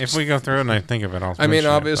If we go through it and I think of it, I'll mention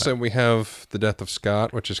obviously it, we have The Death of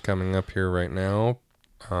Scott, which is coming up here right now.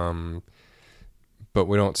 But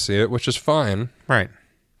we don't see it, which is fine. Right.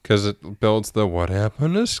 Because it builds the what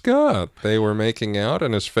happened to Scott. They were making out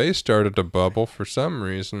and his face started to bubble for some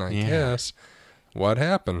reason, I guess. What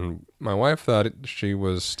happened? My wife thought she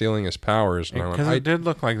was stealing his powers. Because it did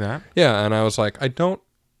look like that. Yeah, and I was like, I don't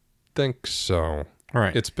think so.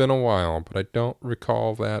 Right. It's been a while, but I don't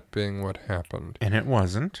recall that being what happened. And it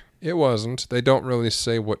wasn't. It wasn't. They don't really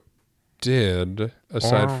say what did,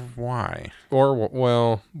 aside Or why.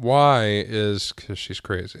 Well, why is because she's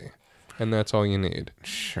crazy. And that's all you need.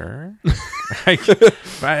 Sure.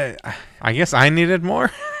 I guess I needed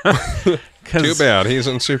more. Too bad. He's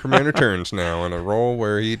in Superman Returns now in a role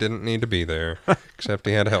where he didn't need to be there. Except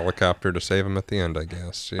he had a helicopter to save him at the end, I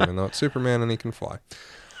guess. Even though it's Superman and he can fly.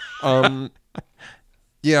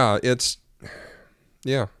 It's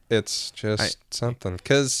just something.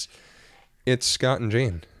 Because it's Scott and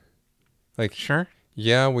Jean. Like, Sure.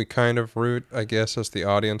 yeah, we kind of root, I guess, as the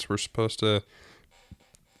audience, we're supposed to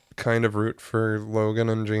kind of root for Logan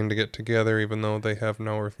and Jean to get together, even though they have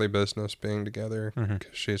no earthly business being together,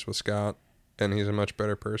 because she's with Scott, and he's a much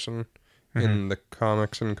better person in the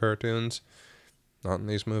comics and cartoons, not in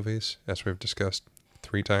these movies, as we've discussed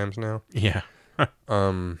 3 times now. Yeah.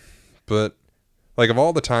 But, like, of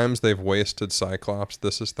all the times they've wasted Cyclops,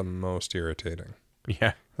 this is the most irritating.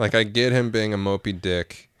 Yeah. Like, I get him being a mopey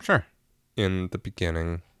dick Sure. in the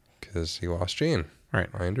beginning, because he lost Jean. Right.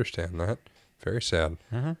 I understand that. Very sad.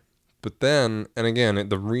 Mhm. But then, and again,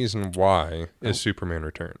 the reason why is Superman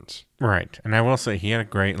Returns. Right. And I will say he had a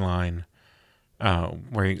great line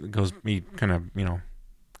where he kind of,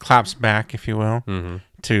 claps back, if you will,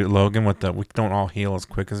 to Logan with the, we don't all heal as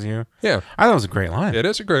quick as you. Yeah. I thought it was a great line. It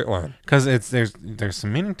is a great line. Because there's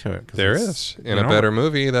some meaning to it. There is. In a better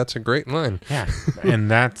movie, that's a great line. Yeah. And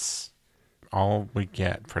that's all we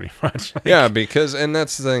get, pretty much. Yeah, because, and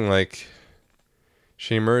that's the thing, like,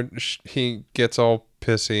 He gets all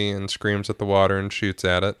pissy and screams at the water and shoots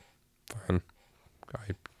at it. Fine.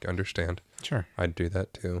 I understand. Sure. I'd do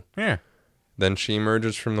that too. Yeah. Then she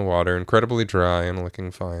emerges from the water, incredibly dry and looking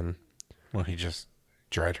fine. Well, he just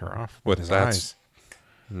dried her off with his eyes.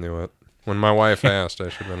 Knew it. When my wife asked, I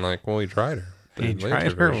should have been like, well, he dried her. He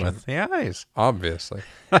dried her with the eyes. Obviously.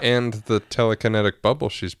 And the telekinetic bubble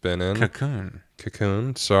she's been in.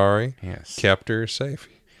 Cocoon, sorry. Yes. Kept her safe.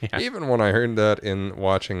 Yeah. Even when I heard that in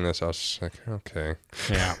watching this, I was just like, okay.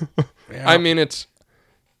 Yeah. I mean,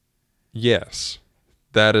 yes,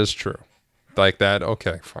 that is true. Like that,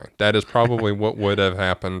 okay, fine. That is probably what would have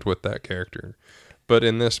happened with that character. But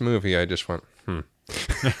in this movie, I just went,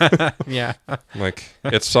 Yeah. Like,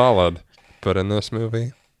 it's solid. But in this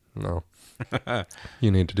movie, no. You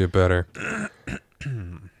need to do better.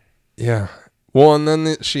 Yeah. Well, and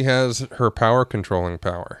then she has her power controlling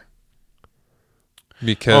power.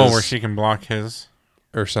 Because where she can block his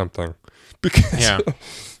or something. Because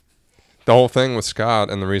the whole thing with Scott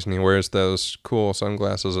and the reason he wears those cool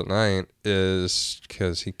sunglasses at night is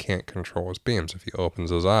because he can't control his beams. If he opens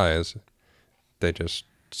his eyes, they just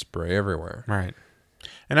spray everywhere. Right.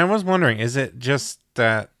 And I was wondering, is it just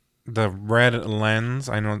that the red lens?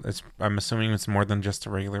 I'm assuming it's more than just a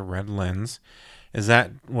regular red lens. Is that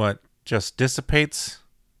what just dissipates?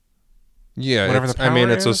 Yeah,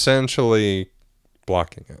 it's essentially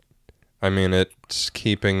blocking it. I mean, it's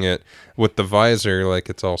keeping it with the visor, like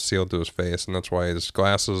it's all sealed to his face, and that's why his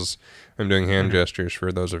glasses, I'm doing hand gestures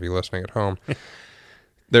for those of you listening at home.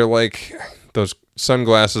 They're like those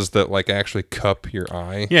sunglasses that like actually cup your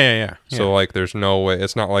eye. Yeah. So like there's no way,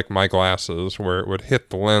 it's not like my glasses where it would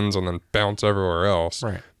hit the lens and then bounce everywhere else.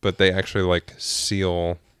 Right. But they actually like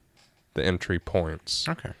seal the entry points.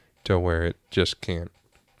 Okay. To where it just can't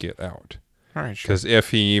get out. All right, sure. Because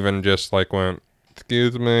if he even just like went,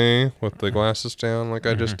 excuse me, with the glasses down like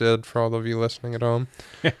I just did for all of you listening at home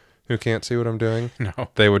who can't see what I'm doing, no,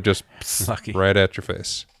 they would just lucky right at your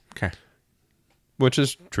face. Okay. Which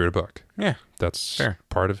is true to book. Yeah. That's fair.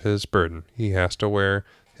 Part of his burden. He has to wear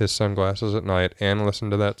his sunglasses at night and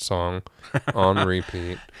listen to that song on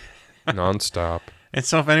repeat, nonstop. And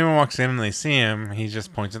so if anyone walks in and they see him, he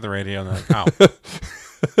just points at the radio and they're like,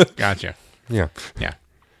 oh, gotcha. Yeah. Yeah.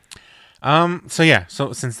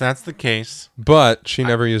 So since that's the case. But she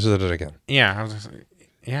never uses it again.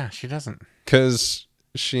 Yeah. She doesn't. Because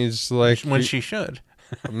she's like. When she should.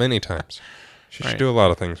 Many times. She should do a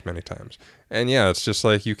lot of things many times. And yeah, it's just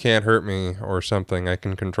like, you can't hurt me or something. I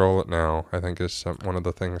can control it now, I think is one of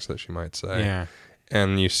the things that she might say. Yeah.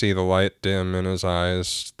 And you see the light dim in his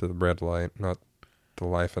eyes, the red light, not the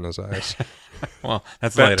life in his eyes. Well,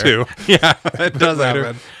 that's that later. Too. Yeah, it does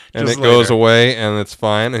happen. And it goes away, and it's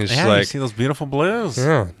fine. And he's just like, you see those beautiful blues.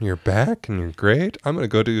 Yeah, you're back, and you're great. I'm going to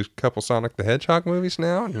go do a couple Sonic the Hedgehog movies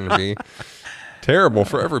now. It's going to be terrible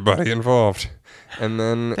for everybody involved. And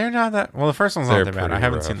then they're not that well. The first one's not that bad. I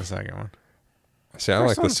haven't seen the second one. See, I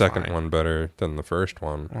like the second one better than the first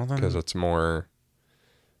one because it's more.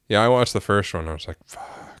 Yeah, I watched the first one. I was like,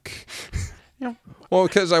 fuck. Yeah. Well,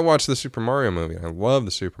 because I watched the Super Mario movie. I love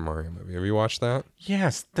the Super Mario movie. Have you watched that?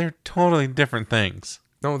 Yes, they're totally different things.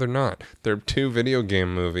 No, they're not. They're two video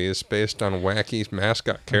game movies based on wacky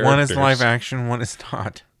mascot characters. One is live action, one is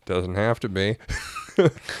not. Doesn't have to be.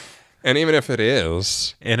 And even if it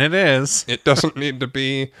is... And it is. It doesn't need to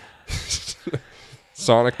be...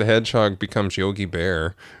 Sonic the Hedgehog becomes Yogi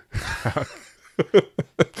Bear. I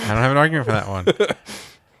don't have an argument for that one.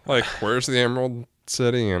 Like, where's the Emerald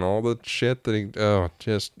City and all the shit that it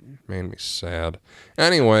just made me sad.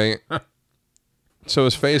 Anyway, so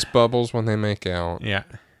his face bubbles when they make out. Yeah.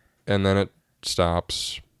 And then it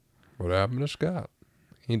stops. What happened to Scott?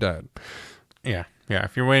 He died. Yeah. Yeah.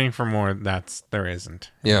 If you're waiting for more, there isn't.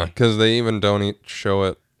 Yeah, because they even don't show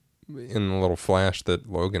it in the little flash that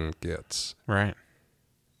Logan gets. Right.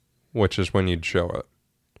 Which is when you'd show it.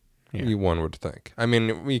 Yeah. One would think. I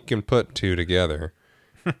mean, we can put two together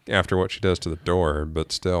after what she does to the door,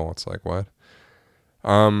 but still, it's like, what?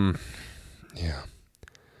 Yeah.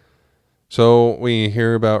 So we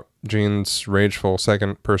hear about Jean's rageful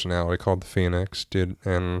second personality called the Phoenix,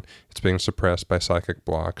 and it's being suppressed by psychic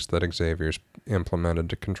blocks that Xavier's implemented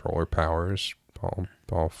to control her powers.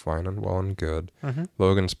 All fine and well and good. Mm-hmm.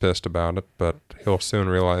 Logan's pissed about it, but he'll soon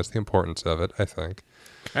realize the importance of it, I think.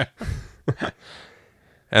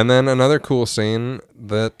 And then another cool scene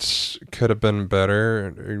that could have been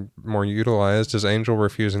better, more utilized, is Angel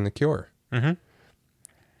refusing the cure. Mm-hmm.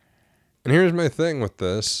 And here's my thing with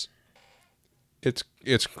this.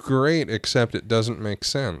 It's great, except it doesn't make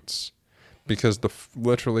sense. Because the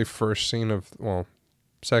literally second scene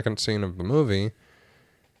of the movie,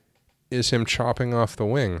 is him chopping off the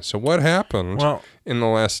wing. So what happened Well, in the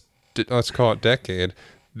last, let's call it decade,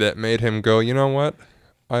 that made him go, you know what?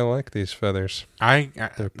 I like these feathers.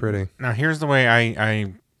 They're pretty. Now, here's the way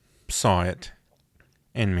I saw it,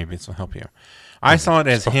 and maybe this will help you. I saw it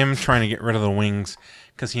as him trying to get rid of the wings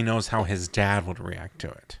because he knows how his dad would react to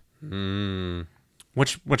it.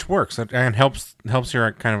 Which works and helps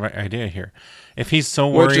your kind of idea here. If he's so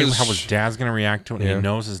worried how his dad's going to react to it, and he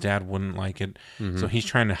knows his dad wouldn't like it, so he's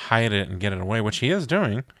trying to hide it and get it away, which he is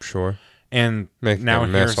doing. Sure. And making a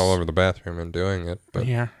mess all over the bathroom and doing it. But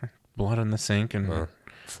yeah, blood in the sink and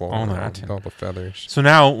all that. All the feathers. So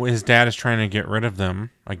now his dad is trying to get rid of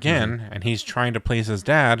them again, and he's trying to please his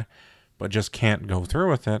dad, but just can't go through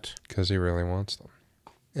with it. Because he really wants them.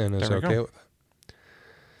 And is okay with it.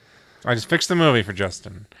 I just fixed the movie for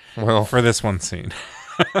Justin. Well, for this one scene.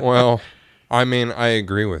 Well, I mean, I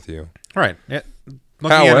agree with you. Right.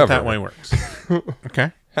 Looking at it that way works.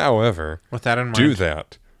 Okay. However, with that in mind, do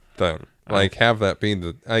that then. Like, have that be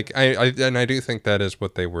the I do think that is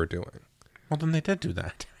what they were doing. Well, then they did do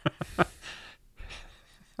that.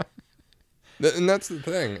 And that's the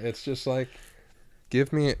thing. It's just like,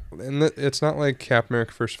 give me, and it's not like Captain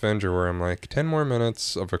America: First Avenger where I'm like 10 more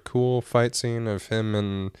minutes of a cool fight scene of him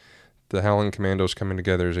and the Howling Commandos coming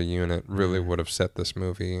together as a unit really would have set this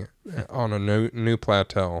movie on a new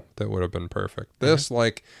plateau that would have been perfect. This,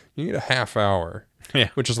 like, you need a half hour,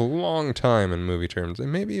 which is a long time in movie terms,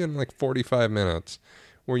 and maybe even like 45 minutes,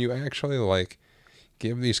 where you actually, like,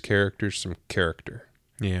 give these characters some character.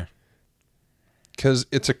 Yeah. Because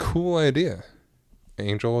it's a cool idea.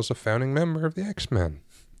 Angel is a founding member of the X-Men.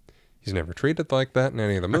 He's never treated like that in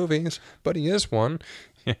any of the movies, but he is one,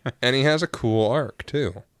 and he has a cool arc,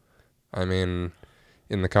 too. I mean,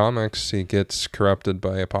 in the comics, he gets corrupted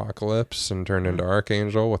by Apocalypse and turned into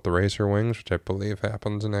Archangel with the Racer Wings, which I believe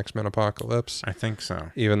happens in X-Men Apocalypse. I think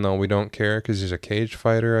so. Even though we don't care because he's a cage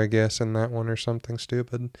fighter, I guess, in that one or something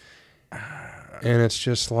stupid. And it's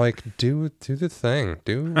just like, do the thing.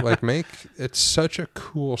 It's such a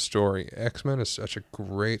cool story. X-Men is such a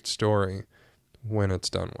great story when it's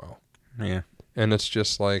done well. Yeah. And it's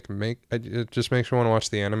just like, it just makes me want to watch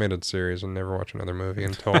the animated series and never watch another movie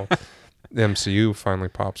until the MCU finally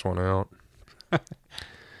pops one out.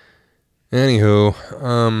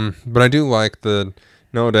 Anywho, but I do like the,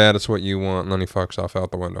 no, Dad, it's what you want, and then he fucks off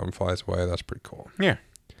out the window and flies away. That's pretty cool. Yeah.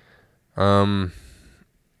 Then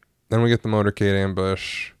we get the motorcade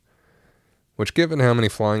ambush, which, given how many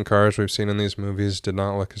flying cars we've seen in these movies, did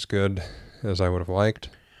not look as good as I would have liked.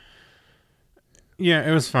 Yeah,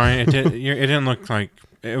 it was fine. It didn't look like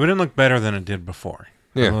it didn't look better than it did before.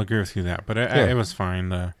 Yeah. I'll agree with you that, but it was fine.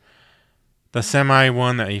 The semi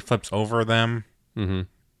one that he flips over them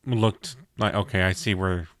looked like, okay, I see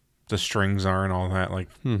where the strings are and all that. Like,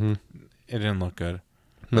 it didn't look good.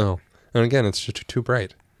 No, and again, it's just too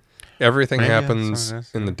bright. Everything happens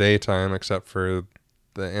in the daytime except for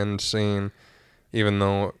the end scene, even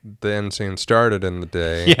though the end scene started in the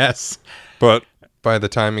day. Yes, but by the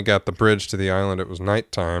time he got the bridge to the island, it was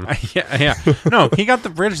nighttime. Yeah. No, he got the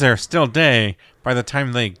bridge there, still day. By the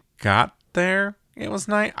time they got there, it was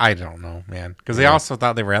night. I don't know, man. Because they also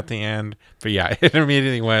thought they were at the end. But yeah, it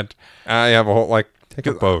immediately went. I have a whole, take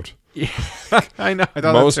a boat. Yeah, I know.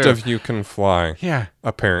 Most of you can fly. Yeah.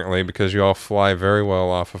 Apparently, because you all fly very well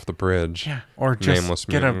off of the bridge. Yeah. Or just nameless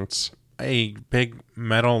get mutants. a big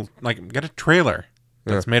metal, get a trailer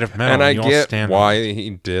that's made of metal. And I get stand why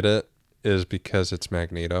he did it. Is because it's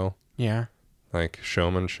Magneto. Yeah. Like,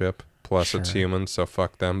 showmanship. Plus, it's human, so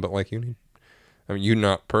fuck them. But, you need... I mean, you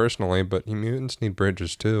not personally, but you mutants need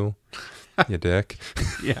bridges, too. You dick.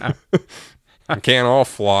 Yeah. You can't all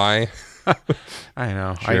fly. I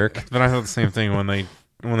know. Jerk. But I thought the same thing when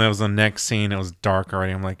that was the next scene. It was dark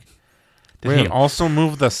already. I'm like, did he also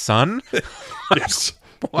move the sun? Yes.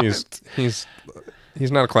 He's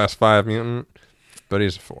not a class 5 mutant, but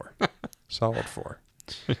he's a 4. Solid 4.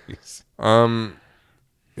 Jeez.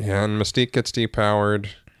 Yeah, and Mystique gets depowered,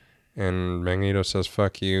 and Magneto says,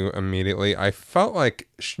 fuck you, immediately. I felt like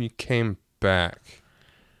she came back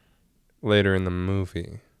later in the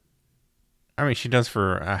movie. I mean, she does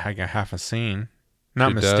for a half a scene.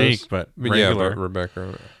 Not Mystique, but regular. Yeah, but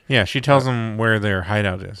Rebecca. Yeah, she tells them where their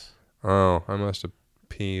hideout is. Oh, I must have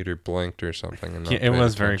peed or blinked or something. And it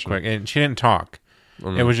was very quick. And she didn't talk.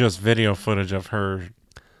 It was just video footage of her.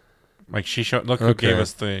 Like, she showed, look who gave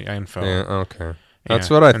us the info. Yeah, okay. That's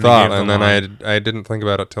what I thought, and then I didn't think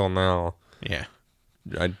about it till now. Yeah.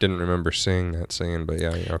 I didn't remember seeing that scene, but yeah.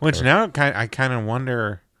 Okay. Which now I kind of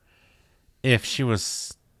wonder if she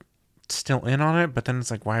was still in on it, but then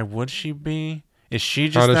it's like, why would she be? Is she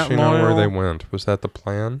just that loyal? How does she know where they went? Was that the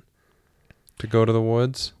plan? To go to the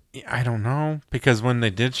woods? I don't know, because when they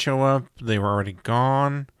did show up, they were already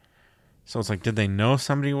gone. So it's like, did they know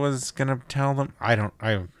somebody was gonna tell them?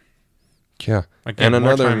 Yeah. Again, And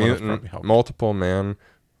more another time would have mutant, probably helped. multiple man,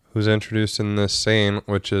 who's introduced in this scene,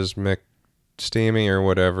 which is McSteamy or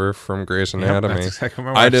whatever from Grey's Anatomy. That's exactly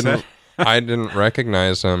what my wife said. I didn't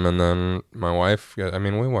recognize him, and then my wife. I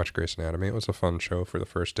mean, we watched Grey's Anatomy. It was a fun show for the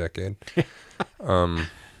first decade.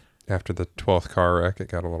 After the 12th car wreck, it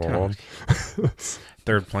got a little old.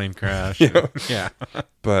 Third plane crash. Yeah.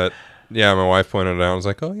 But yeah, my wife pointed it out. I was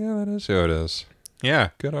like, "Oh yeah, that is who it is." Yeah.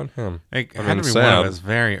 Good on him. It had to be one of his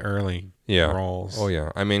very early roles. Oh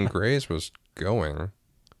yeah. I mean, Grey's was going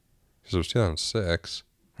because it was 2006.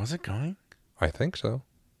 Was it going? I think so.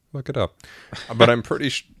 Look it up. But I'm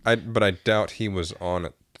pretty but I doubt he was on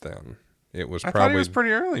it then. It was I probably. thought he was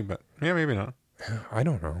pretty early, but yeah, maybe not. I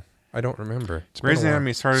don't know. I don't remember. Grey's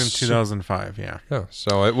Anatomy started in 2005. Yeah. Yeah.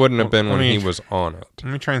 So it wouldn't have been when he was on it.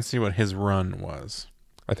 Let me try and see what his run was.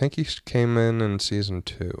 I think he came in season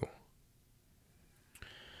 2.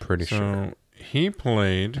 Pretty sure. He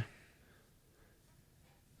played.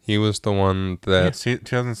 He was the one that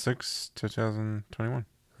 2006 to 2021.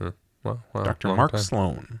 Wow, Dr. Mark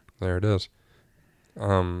Sloan. There it is.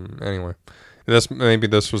 Anyway, maybe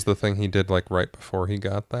this was the thing he did like right before he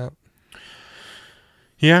got that.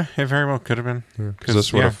 Yeah, it very well could have been. Because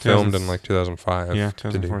this would have filmed in like 2005. Yeah,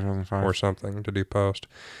 2005. Or something to do post.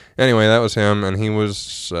 Anyway, that was him, and he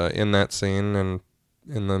was in that scene and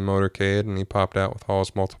in the motorcade, and he popped out with all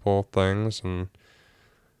his multiple things, and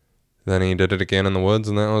then he did it again in the woods,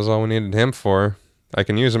 and that was all we needed him for. I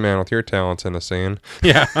can use a man with your talents in a scene.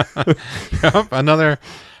 Yeah. Yep. Another.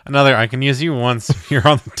 I can use you once if you're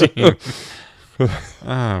on the team.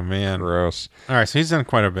 Oh, man. Gross. All right, so he's done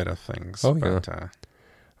quite a bit of things. Oh, yeah.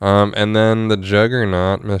 And then the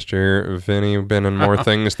Juggernaut, Mr. Vinny, been in more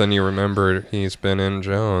things than you remember he's been in.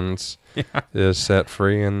 Jones is set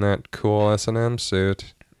free in that cool S&M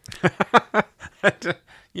suit.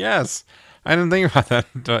 Yes. I didn't think about that.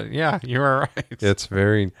 But yeah, you are right. It's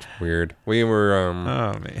very weird. We were... oh,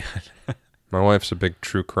 man. My wife's a big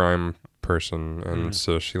true crime person, and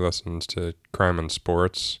so she listens to crime and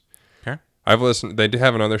sports. Okay. They do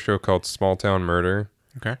have another show called Small Town Murder,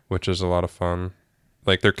 which is a lot of fun.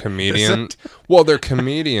 Like, they're comedians. Well, they're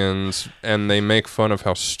comedians, and they make fun of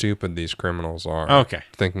how stupid these criminals are. Okay.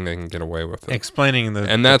 Thinking they can get away with it. Explaining the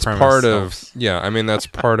And that's the part of... Yeah, I mean, that's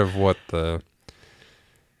part of what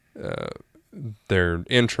their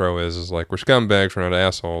intro is like, we're scumbags, we're not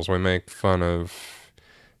assholes. We make fun of...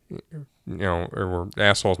 or we're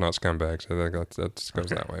assholes, not scumbags. I think that goes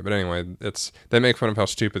that way. But anyway, they make fun of how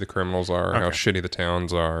stupid the criminals are, how shitty the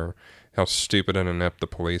towns are, how stupid and inept the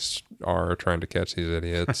police are trying to catch these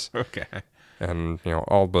idiots. Okay. And,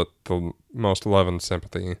 all but the most love and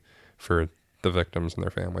sympathy for the victims and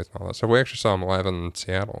their families and all that. So we actually saw them live in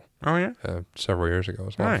Seattle. Oh, yeah? Several years ago. It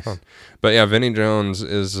was a lot of fun. But yeah, Vinnie Jones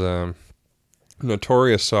is a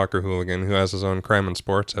notorious soccer hooligan who has his own crime and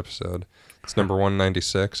sports episode. It's number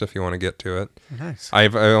 196 if you want to get to it. Nice. I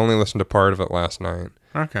only listened to part of it last night.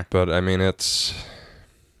 Okay. But, I mean, it's...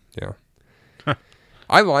 Yeah.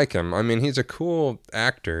 I like him. I mean, he's a cool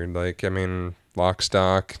actor. Like, I mean, Lock,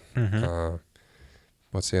 Stock.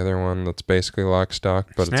 What's the other one that's basically Lock, Stock,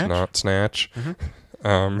 but Snatch? It's not Snatch?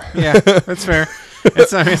 Yeah, that's fair.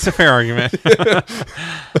 It's a fair argument.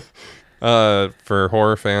 For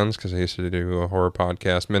horror fans, because I used to do a horror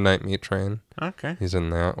podcast, Midnight Meat Train. Okay. He's in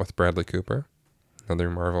that with Bradley Cooper, another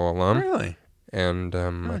Marvel alum. Really? And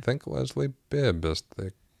I think Leslie Bibb is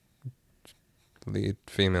the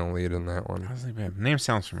female lead in that one. Leslie Bibb. Name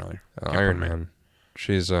sounds familiar. Iron Man.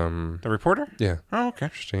 She's the reporter? Yeah. Oh, okay.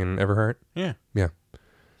 Christine Everhart. Yeah. Yeah.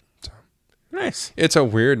 So nice. It's a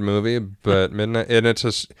weird movie, but Midnight, and it's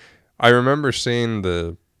just, I remember seeing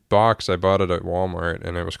the box. I bought it at Walmart,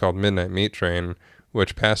 and it was called Midnight Meat Train,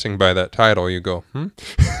 which passing by that title, you go,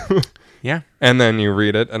 Yeah. And then you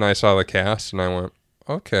read it, and I saw the cast, and I went,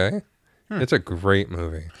 okay. It's a great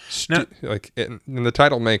movie. And the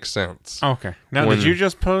title makes sense. Okay. Now, did you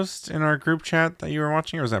just post in our group chat that you were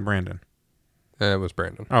watching, or was that Brandon? It was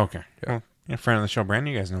Brandon. Oh, okay. Yeah. Well, friend of the show,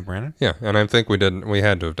 Brandon. You guys know Brandon. Yeah, and I think we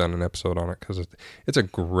had to have done an episode on it because it's a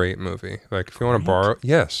great movie. Like, if you want to borrow,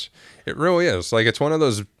 yes, it really is. Like, it's one of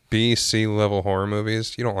those B, C level horror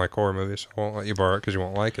movies. You don't like horror movies, so I won't let you borrow it because you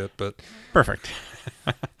won't like it. But perfect.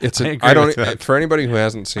 For anybody who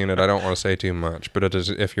hasn't seen it, I don't want to say too much, but it is,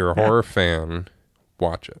 if you're a horror fan,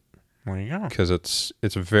 watch it. There you go. Because it's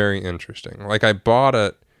very interesting. Like, I bought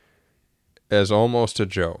it as almost a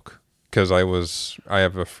joke because I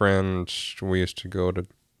have a friend, we used to go to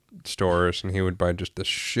stores, and he would buy just the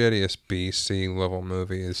shittiest B-C level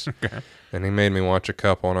movies. Okay. And he made me watch a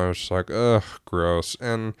couple, and I was just like, ugh, gross.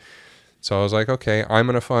 And so I was like, okay, I'm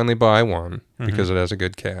going to finally buy one because it has a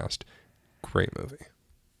good cast. Great movie.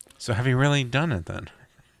 So have you really done it then?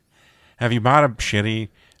 Have you bought a shitty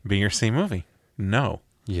B or C movie? No.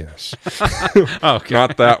 Yes. Okay.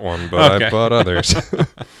 Not that one, but Okay. I bought others.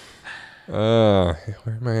 Where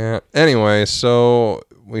am I at? Anyway, so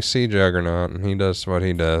we see Juggernaut, and he does what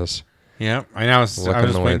he does. Yep. I know. I was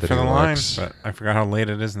Looking the way waiting that for the he line, looks. but I forgot how late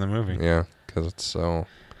it is in the movie. Yeah, because it's so...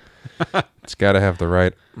 it's got to have the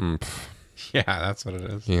right oomph. Yeah, that's what it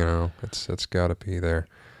is. You know, it's got to be there.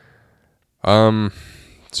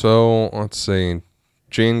 So, let's see.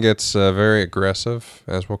 Jean gets very aggressive,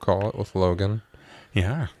 as we'll call it, with Logan.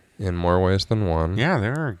 Yeah. In more ways than one. Yeah,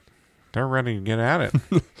 they're ready to get at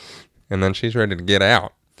it. And then she's ready to get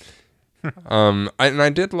out. I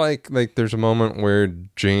did like there's a moment where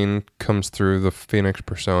Jean comes through the Phoenix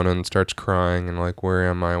persona and starts crying and like, where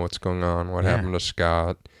am I? What's going on? What happened to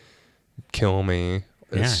Scott? Kill me.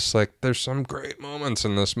 It's just like, there's some great moments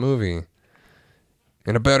in this movie.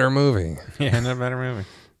 In a better movie. Yeah, in a better movie.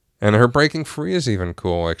 And her breaking free is even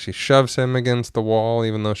cool. Like, she shoves him against the wall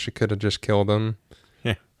even though she could have just killed him.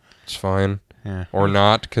 Yeah. It's fine. Yeah. Or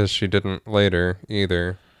not, because she didn't later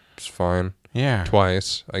either. It's fine. Yeah.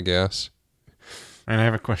 Twice, I guess. And I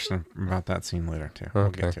have a question about that scene later, too. We'll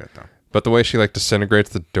get to it, though. But the way she, like,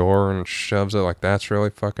 disintegrates the door and shoves it, like, that's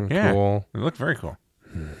really fucking cool. It looked very cool.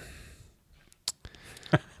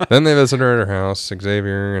 Then they visit her at her house,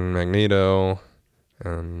 Xavier and Magneto,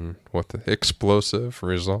 and what the explosive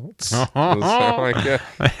results. Is that like it?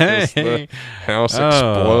 The house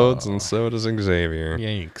explodes, and so does Xavier.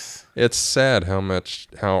 Yikes. It's sad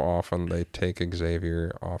how often they take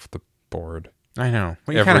Xavier off the board. I know.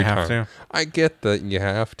 But you kind of have to. I get that you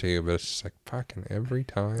have to, but it's just like fucking every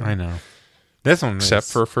time. I know. This one Except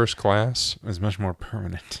for First Class. is much more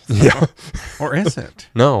permanent. Yeah. Or is it?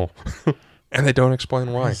 No. And they don't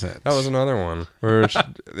explain why. Is it? That was another one where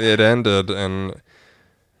it ended and...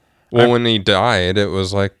 Well, when he died, it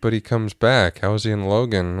was like, but he comes back. How is he in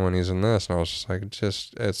Logan when he's in this? And I was just like,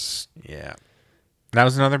 it's... Yeah. That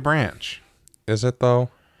was another branch. Is it, though?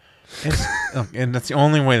 And that's the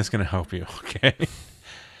only way that's going to help you, okay?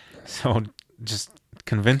 So just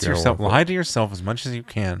convince yourself, lie to yourself as much as you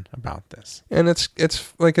can about this. And it's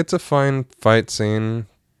a fine fight scene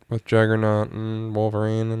with Juggernaut and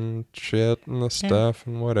Wolverine and shit and the stuff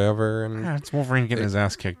and whatever. And yeah, it's Wolverine getting his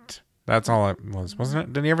ass kicked. That's all it was, wasn't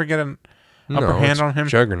it? Did he ever get an upper hand on him?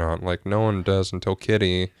 Juggernaut. Like, no one does until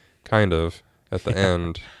Kitty, kind of, at the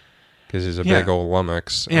end. Because he's a big old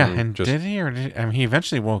lummox. Yeah, and did he? Or did he? I mean, he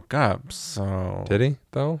eventually woke up, so... Did he,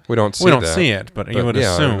 though? We don't see it, but you would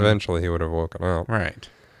assume. Eventually he would have woken up. Right.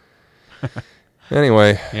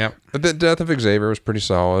 Anyway. Yep. The death of Xavier was pretty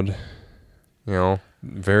solid. You know,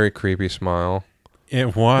 very creepy smile.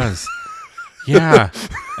 It was. Yeah.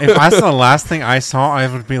 If that's the last thing I saw,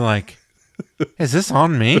 I would be like, is this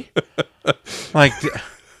on me? Like,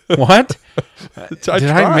 what? Did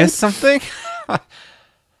I miss something?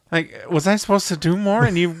 Like, was I supposed to do more?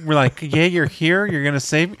 And you were like, yeah, you're here. You're going to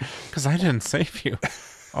save me. Because I didn't save you.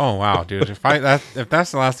 Oh, wow, dude. If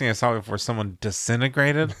that's the last thing I saw before someone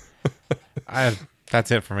disintegrated,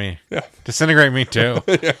 that's it for me. Yeah. Disintegrate me too.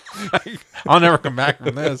 Yeah. I'll never come back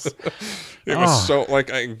from this. It was so,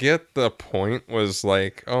 like, I get the point was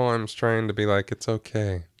like, oh, I'm trying to be like, it's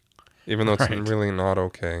okay. Even though it's really not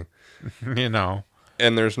okay. You know.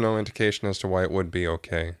 And there's no indication as to why it would be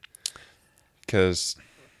okay. Because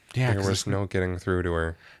there was no getting through to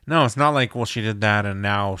her. No, it's not like, well, she did that and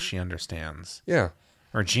now she understands. Yeah.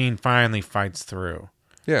 Or Jean finally fights through.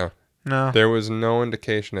 Yeah. No. There was no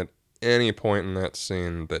indication at any point in that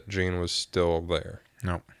scene that Jean was still there.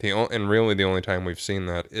 No. And really the only time we've seen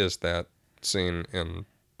that is that scene in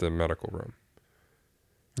the medical room.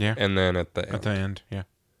 Yeah. And then at the end. At the end, yeah.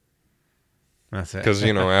 That's it. Because,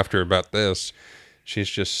 you know, after about this, she's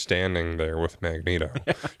just standing there with Magneto.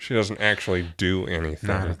 Yeah. She doesn't actually do anything.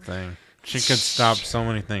 Not a thing. She could stop so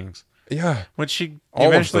many things. Yeah. Which she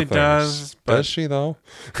eventually does. But, does she, though?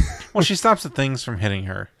 Well, she stops the things from hitting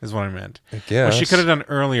her, is what I meant. I guess. Well, she could have done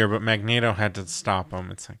earlier, but Magneto had to stop them.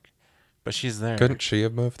 It's like, but she's there. Couldn't she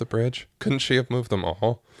have moved the bridge? Couldn't she have moved them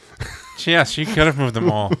all? Yes, she could have moved them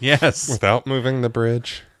all. Yes. Without moving the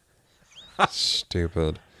bridge?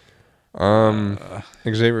 Stupid.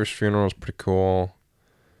 Xavier's funeral is pretty cool.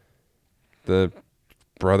 The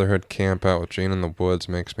Brotherhood camp out with Jean in the woods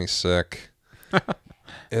makes me sick.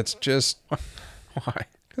 It's just... Why?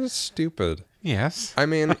 Because it's stupid. Yes. I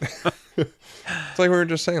mean, it's like we were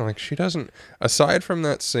just saying, like, she doesn't... Aside from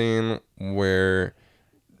that scene where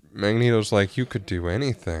Magneto's like, you could do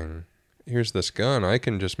anything. Here's this gun. I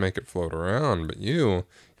can just make it float around, but you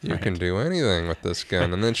can do anything with this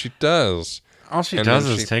gun. And then she does. All she does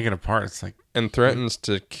is take it apart. It's like, and threatens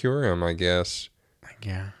to cure him, I guess.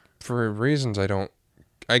 Yeah. For reasons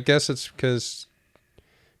I guess it's because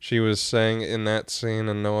she was saying in that scene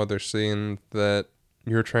and no other scene that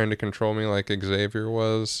you're trying to control me like Xavier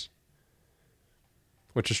was,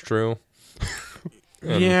 which is true.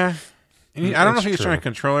 Yeah. I don't know if he's trying to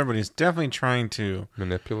control her, but he's definitely trying to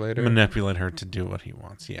manipulate her to do what he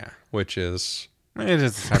wants. Yeah. Which is... It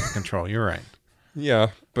is a type of control. You're right.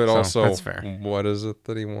 Yeah, but also, that's fair. What is it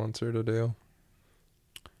that he wants her to do?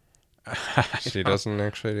 She doesn't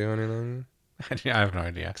actually do anything. I have no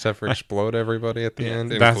idea. Except for explode everybody at the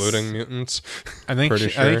end, including mutants. I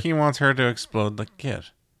think he wants her to explode the kid.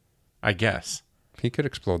 I guess. He could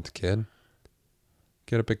explode the kid.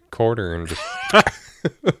 Get a big quarter and just...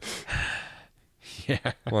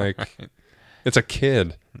 Yeah. Like, it's a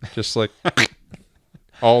kid. Just like...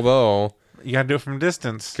 Although... You gotta do it from a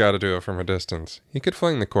distance. Gotta do it from a distance. He could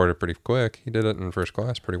fling the quarter pretty quick. He did it in First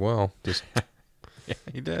Class pretty well. Just... Yeah,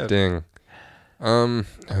 he did. Ding.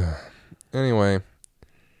 Anyway, I'm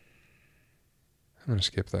gonna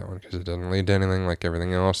skip that one because it doesn't lead to anything like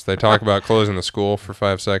everything else. They talk about closing the school for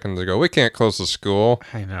 5 seconds. They go, "We can't close the school."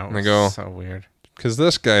 I know. And they go, so weird. Because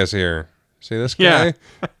this guy's here. See this guy?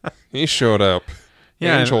 Yeah. He showed up.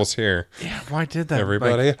 Yeah, Angel's here. Yeah. Why did that?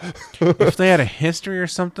 Everybody. Like, if they had a history or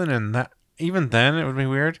something, and that even then it would be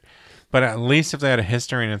weird. But at least if they had a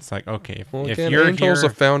history, and it's like, okay, if you're Angel's here,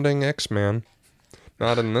 a founding X-Man.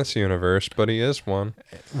 Not in this universe, but he is one.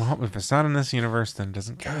 Well, if it's not in this universe, then it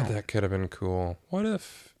doesn't count. God, that could have been cool. What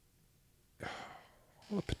if...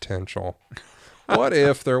 What potential. What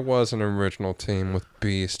if there was an original team with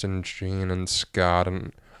Beast and Jean and Scott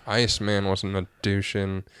and Iceman wasn't a douche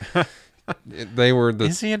and... They were the...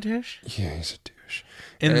 Is he a douche? Yeah, he's a douche.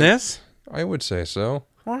 In this? I would say so.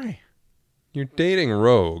 Why? You're dating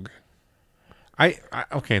Rogue.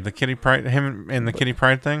 Okay, the Kitty Pryde, him and the Kitty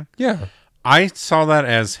Pryde thing? Yeah. I saw that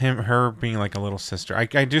as her being like a little sister.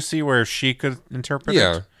 I do see where she could interpret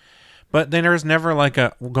it. But then there was never like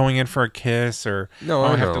a going in for a kiss or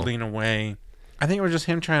I have to lean away. I think it was just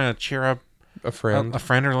him trying to cheer up a friend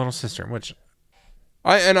or a little sister, which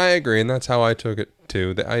I agree, and that's how I took it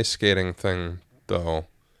too. The ice skating thing, though, a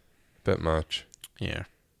bit much. Yeah.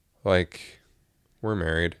 Like, we're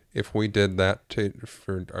married. If we did that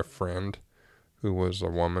for a friend who was a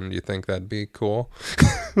woman, do you think that'd be cool?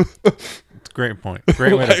 It's a great point.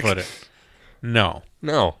 Great way to put it. No,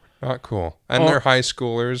 not cool. And they're high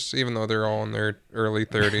schoolers, even though they're all in their early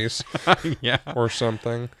 30s. Yeah. Or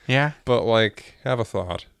something. Yeah. But, like, have a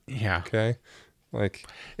thought. Yeah. Okay? Like,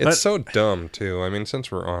 it's so dumb, too. I mean,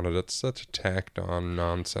 since we're on it, it's such a tacked-on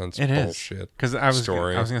nonsense bullshit Because I was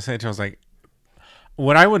story. I was going to say it to her, I was like,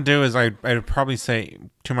 what I would do is I'd probably say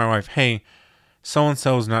to my wife, hey,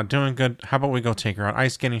 so-and-so's not doing good. How about we go take her out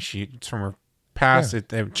ice skating? She's from her past.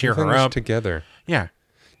 They would cheer her up. Together. Yeah.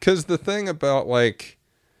 Because the thing about, like,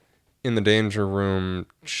 in the danger room,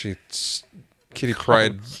 Kitty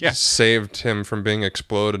Pryde saved him from being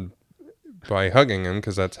exploded by hugging him,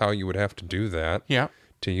 because that's how you would have to do that. Yeah.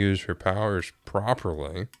 To use her powers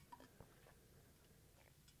properly.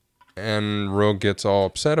 And Rogue gets all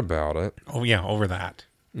upset about it. Oh, yeah, over that.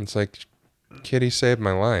 It's like, Kitty saved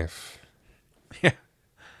my life. Yeah.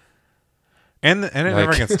 And it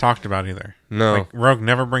never gets talked about either. No. Like, Rogue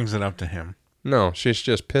never brings it up to him. No, she's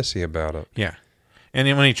just pissy about it. Yeah. And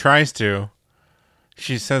then when he tries to,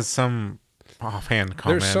 she says some offhand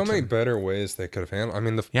comment. There's so many better ways they could have handled. I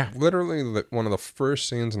mean, literally one of the first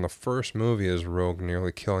scenes in the first movie is Rogue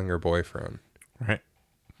nearly killing her boyfriend. Right.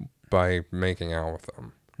 By making out with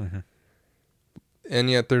him. Mm-hmm. And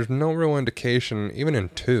yet there's no real indication, even in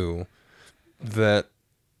 2, that...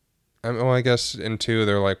 I guess in 2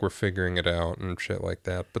 they're like, we're figuring it out and shit like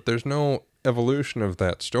that. But there's no evolution of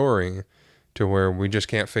that story to where we just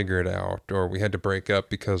can't figure it out or we had to break up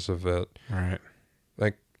because of it. Right.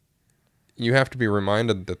 Like, you have to be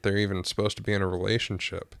reminded that they're even supposed to be in a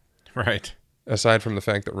relationship. Right. Aside from the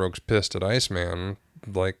fact that Rogue's pissed at Iceman,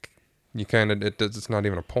 like, you kind of, it's not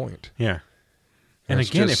even a point. Yeah. And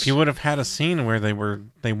again, if you would have had a scene where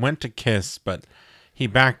they went to kiss, but he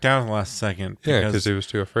backed out at the last second. Because he was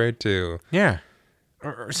too afraid to. Yeah.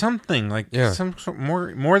 Or something like some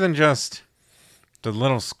more than just the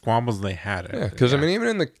little squabbles they had. Yeah, because I mean,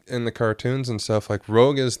 even in the cartoons and stuff, like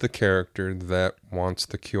Rogue is the character that wants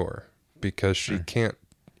the cure because she can't,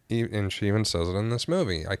 and she even says it in this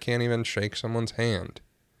movie. I can't even shake someone's hand.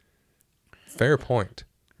 Fair point.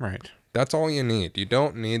 Right. That's all you need. You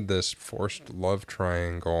don't need this forced love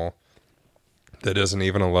triangle that isn't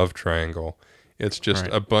even a love triangle. It's just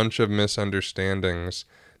Right. a bunch of misunderstandings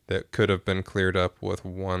that could have been cleared up with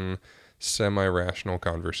one semi-rational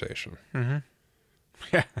conversation. Mm-hmm.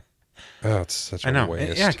 Yeah. Oh, it's such I a know.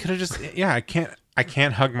 waste. Yeah, could have just. Yeah, I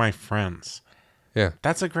can't hug my friends. Yeah.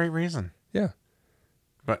 That's a great reason. Yeah.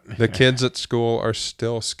 But The kids at school are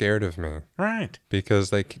still scared of me right. because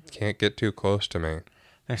they can't get too close to me.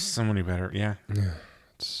 There's so many better. Yeah. Yeah.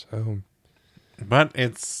 It's so... But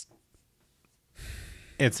it's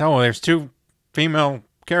there's 2 female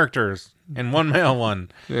characters and 1 male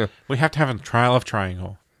one. Yeah. We have to have a trial of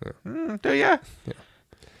triangle. Yeah. Do ya? Yeah.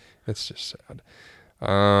 It's just sad.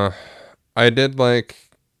 I did like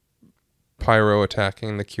Pyro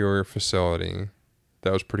attacking the Cure facility.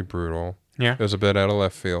 That was pretty brutal. Yeah. It was a bit out of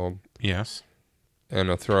left field Yes. and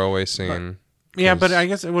a throwaway scene. Yeah, but I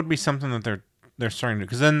guess it would be something that they're starting to,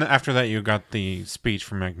 because then after that you got the speech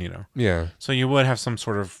from Magneto, Yeah. so you would have some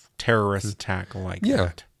sort of terrorist attack like Yeah.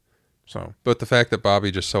 that. So But the fact that Bobby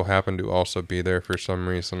just so happened to also be there for some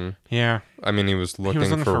reason. yeah, I mean, he was he looking, was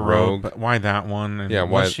looking for for Rogue. but why that one? And Yeah,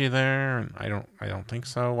 why- was she there? And I don't think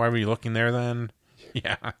so. Why were you looking there then?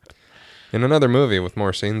 Yeah, In another movie with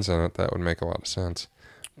more scenes in it, that would make a lot of sense.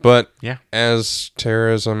 But yeah, as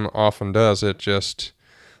terrorism often does, it just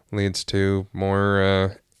leads to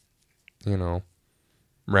more,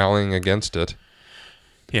 rallying against it.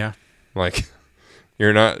 yeah, Like,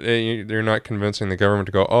 you're not convincing the government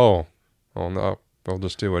to go, oh, well, no, we'll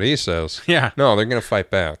just do what he says. yeah. No, they're going to fight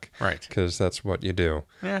back Right. because that's what you do.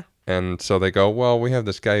 Yeah, And so they go, well, we have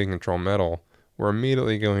this guy who can control metal. We're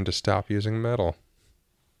immediately going to stop using metal.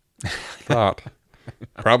 Thought.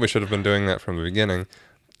 Probably should have been doing that from the beginning,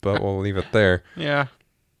 but we'll leave it there. yeah,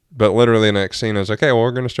 But literally the next scene is, okay, well,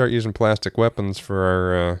 we're going to start using plastic weapons for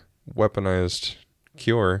our weaponized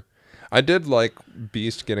Cure. I did like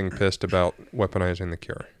Beast getting pissed about weaponizing the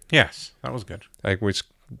Cure. yes. That was good. Like, we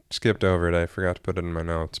skipped over it. I forgot to put it in my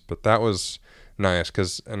notes. But that was nice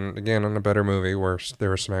because, and again, in a better movie where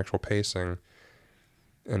there was some actual pacing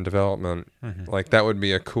and development, like, that would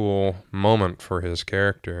be a cool moment for his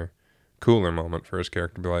character. Cooler moment for his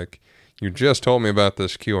character to be like, you just told me about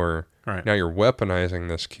this Cure. Right. Now you're weaponizing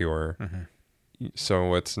this Cure.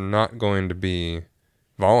 So it's not going to be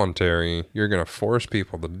voluntary. You're going to force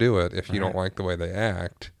people to do it if you don't like the way they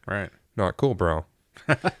act. Right. Not cool, bro.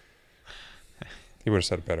 He would have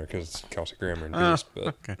said it better because it's Kelsey Grammer and Beast, but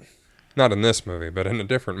Okay. not in this movie, but in a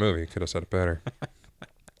different movie, could have said it better.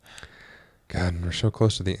 God, we're so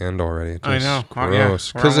close to the end already. Just I know. Oh, yeah.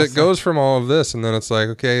 gross. We're Because almost it goes from all of this, and then it's like,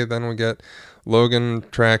 okay, then we get Logan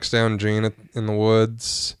tracks down Jean in the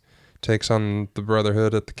woods, takes on the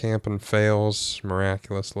Brotherhood at the camp and fails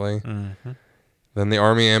miraculously. Mm-hmm. Then the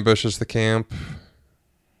army ambushes the camp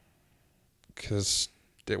because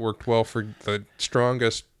it worked well for the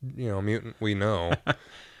strongest, mutant we know.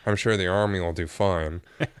 I'm sure the army will do fine,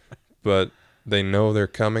 but they know they're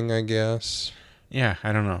coming, I guess. Yeah,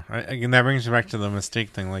 I don't know. Again, that brings me back to the Mystique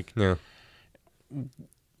thing. Like, Yeah.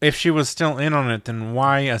 if she was still in on it, then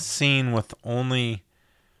why a scene with only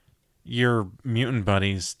your mutant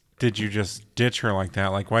buddies did you just ditch her like that?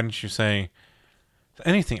 Like, why didn't you say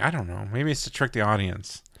anything? I don't know. Maybe it's to trick the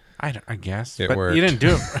audience. I guess. It but worked. you didn't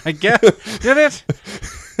do it. I guess. Did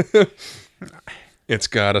it? It's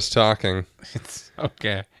got us talking. It's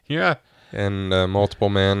okay. Yeah. And Multiple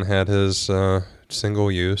Man had his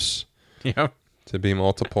single use Yep. to be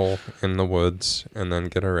multiple in the woods and then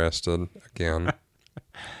get arrested again.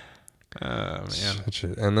 Man.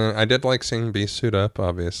 And then I did like seeing Beast suit up,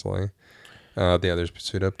 obviously. The others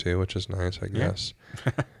suit up too, which is nice, I guess.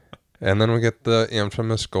 And then we get the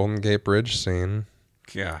infamous Golden Gate Bridge scene.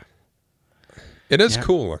 Yeah. It is Yeah.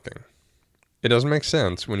 cool looking. It doesn't make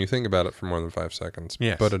sense when you think about it for more than 5 seconds.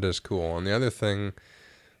 Yes. But it is cool. And the other thing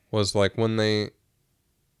was, like, when they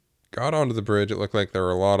got onto the bridge, it looked like there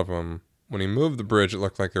were a lot of them. When he moved the bridge, it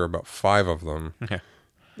looked like there were about 5 of them. Yeah.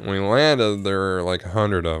 When he landed, there were like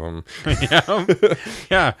 100 of them.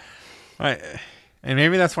 Yeah. And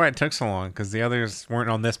maybe that's why it took so long, because the others weren't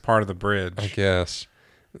on this part of the bridge. I guess.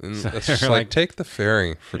 And So it's just they're like, like- take the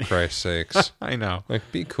ferry, for Christ's sakes. I know. Like,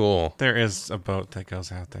 be cool. There is a boat that goes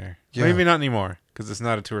out there. Yeah. Maybe not anymore, because it's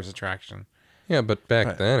not a tourist attraction. Yeah, but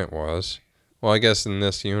back then it was. Well, I guess in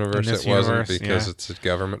this universe In this it wasn't universe, because yeah. it's a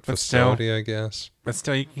government But still- facility, I guess. But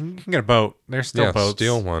still, you can get a boat. There's still Yeah, boats.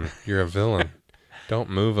 steal one. You're a villain. Don't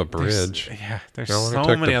move a bridge. There's You know what so it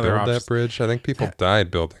took many to other build options. that bridge? I think people died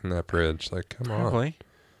building that bridge. Like, come on. Probably.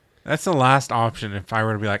 That's the last option if I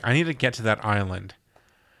were to be like, I need to get to that island.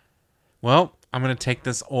 Well, I'm going to take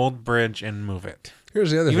this old bridge and move it.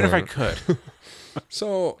 Here's the other Even thing. if I could.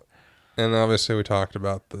 So, and obviously we talked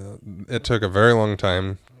about it took a very long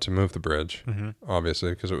time to move the bridge,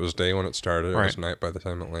 obviously, because it was day when it started. It was night by the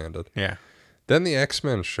time it landed. Yeah. Then the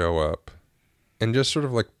X-Men show up and just sort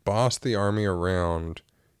of like boss the army around,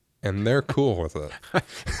 and they're cool with it.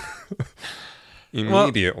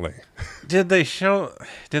 Immediately. Well, did they show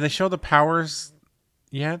the powers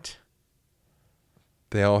yet?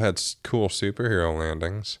 They all had cool superhero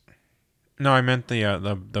landings. No, I meant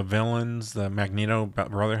the villains, the Magneto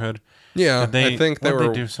Brotherhood. Yeah, I think what did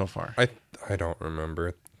they do so far? I don't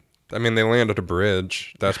remember. I mean, they landed a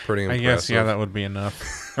bridge. That's pretty impressive. I guess, yeah, that would be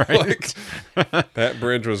enough. Right? That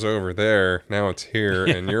bridge was over there. Now it's here,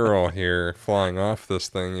 and you're all here flying off this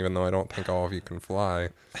thing, even though I don't think all of you can fly.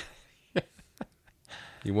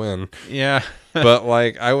 You win. Yeah. But,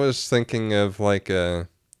 like, I was thinking of, like when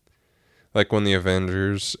the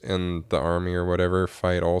Avengers and the army or whatever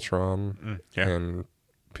fight Ultron, and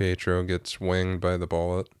Pietro gets winged by the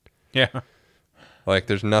bullet. Yeah. Like,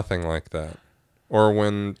 there's nothing like that. Or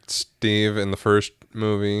when Steve in the first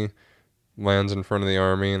movie lands in front of the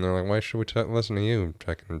army and they're like, why should we listen to you,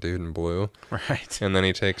 fucking dude in blue? Right. And then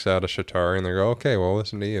he takes out a Chitauri and they go, okay, well,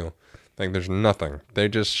 listen to you. Like, there's nothing. They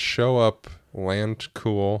just show up, land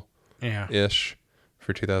cool-ish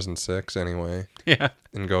for 2006 anyway. Yeah.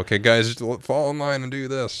 And go, okay, guys, just fall in line and do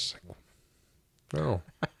this. No,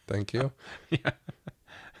 thank you. Yeah.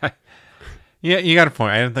 Yeah, you got a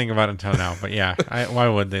point. I didn't think about it until now, but yeah, why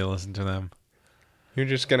would they listen to them? You're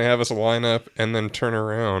just going to have us line up and then turn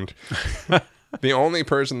around. The only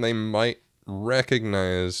person they might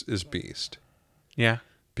recognize is Beast. Yeah.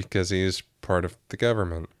 Because he's part of the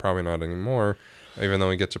government. Probably not anymore, even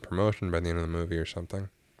though he gets a promotion by the end of the movie or something.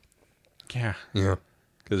 Yeah. Yeah.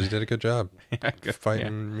 Because he did a good job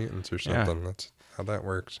fighting mutants or something. That's how that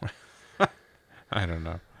works. I don't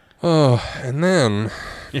know. Oh, and then...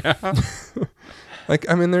 Yeah. Like,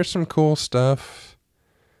 I mean, there's some cool stuff.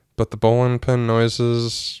 But the bowling pin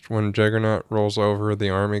noises when Juggernaut rolls over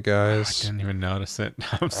the army guys. I didn't even notice it.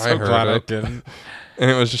 I'm so glad I didn't.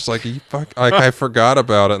 And it was just like, I forgot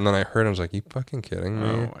about it, and then I heard it. I was like, you fucking kidding me?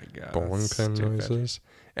 Oh my god. Bowling pin noises.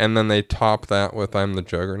 And then they top that with I'm the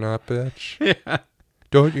Juggernaut, bitch. Yeah.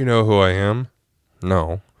 Don't you know who I am?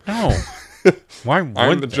 No. No. Why would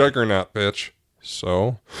I'm the Juggernaut, bitch.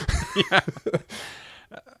 So? Yeah.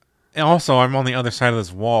 And also, I'm on the other side of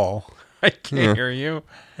this wall. I can't hear you.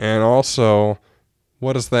 And also,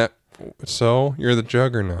 what is that? So? You're the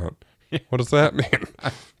Juggernaut. What does that mean?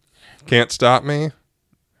 Can't stop me?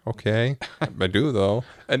 Okay. I do, though.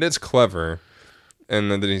 And it's clever.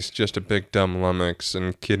 And then he's just a big dumb lummox,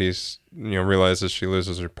 and Kitty's, realizes she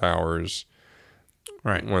loses her powers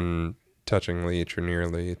when touching Leech or near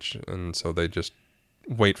Leech. And so they just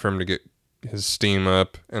wait for him to get his steam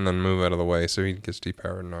up and then move out of the way so he gets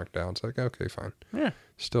depowered and knocked down. It's like, okay, fine. Yeah.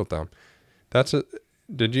 Still dumb. That's it.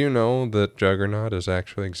 Did you know that Juggernaut is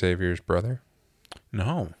actually Xavier's brother?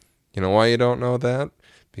 No. You know why you don't know that?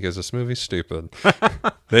 Because this movie's stupid.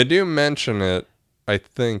 They do mention it, I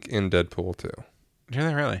think, in Deadpool 2. Do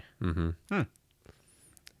they really? Mm-hmm.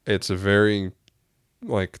 It's a very,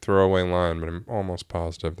 throwaway line, but I'm almost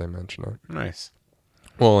positive they mention it. Nice.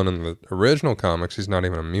 Well, and in the original comics, he's not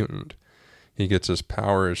even a mutant. He gets his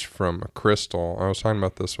powers from a crystal. I was talking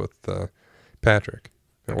about this with Patrick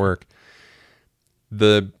at work.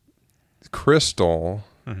 The crystal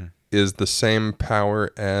is the same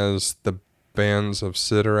power as the bands of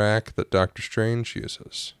Sidorak that Doctor Strange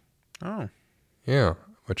uses. Oh. Yeah,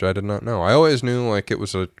 which I did not know. I always knew it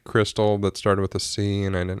was a crystal that started with a C,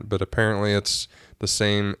 and I didn't. But apparently, it's the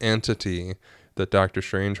same entity that Doctor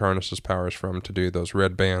Strange harnesses powers from to do those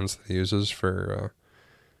red bands that he uses for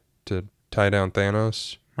to tie down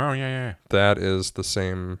Thanos. Oh, yeah. That is the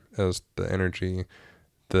same as the energy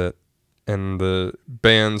and the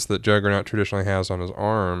bands that Juggernaut traditionally has on his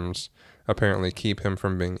arms apparently keep him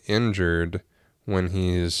from being injured when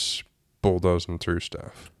he's bulldozing through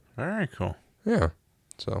stuff. Very cool. Yeah.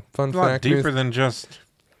 So, fun a fact. Lot deeper than just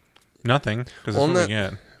nothing, because that's what we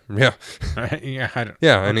get. Yeah. Yeah.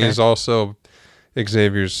 Yeah, and he's also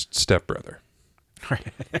Xavier's stepbrother.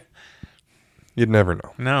 Right. You'd never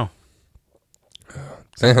know. No.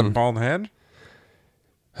 And bald head?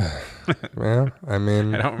 well, I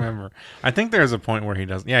mean, I don't remember. I think there's a point where he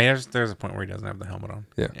doesn't. Yeah, there's a point where he doesn't have the helmet on.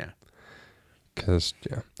 Yeah. Yeah. Because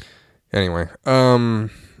Anyway,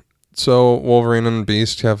 so Wolverine and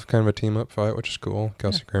Beast have kind of a team up fight, which is cool.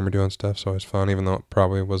 Kelsey Grammer doing stuff, so it's fun, even though it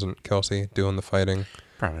probably wasn't Kelsey doing the fighting.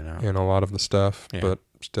 Probably not. In a lot of the stuff, but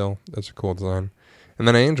still, it's a cool design. And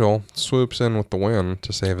then Angel swoops in with the win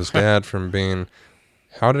to save his dad from being.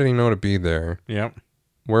 How did he know to be there? Yep.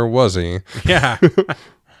 Where was he? Yeah.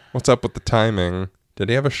 What's up with the timing? Did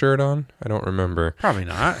he have a shirt on? I don't remember. Probably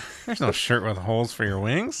not. There's no shirt with holes for your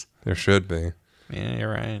wings. There should be. Yeah,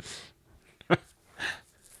 you're right.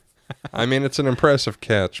 I mean, it's an impressive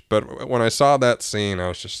catch, but when I saw that scene, I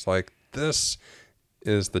was just like, this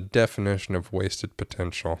is the definition of wasted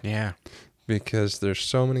potential. Yeah. Because there's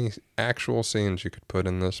so many actual scenes you could put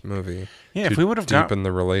in this movie. Yeah, if we would have deepened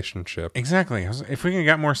the relationship. Exactly. If we could have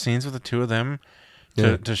got more scenes with the two of them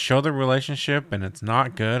to show the relationship, and it's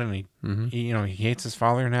not good, and he hates his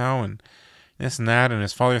father now, and this and that, and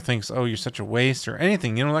his father thinks, oh, you're such a waste, or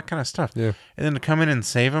anything, that kind of stuff. Yeah. And then to come in and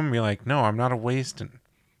save him, be like, no, I'm not a waste, and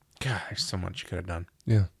God, there's so much you could have done.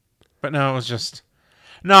 Yeah. But no, it was just,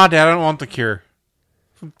 nah, Dad, I don't want the cure.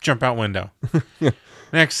 Jump out window. Yeah.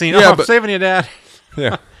 Next scene, I'm saving you, Dad.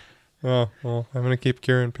 Yeah. Oh, well, I'm going to keep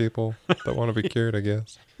curing people that want to be cured, I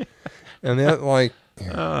guess. And that,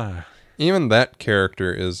 even that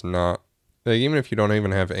character is not, even if you don't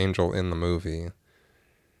even have Angel in the movie,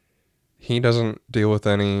 he doesn't deal with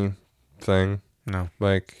anything. No.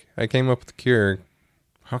 Like, I came up with the cure.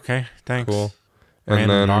 Okay, thanks. Cool. And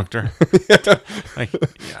then doctor. It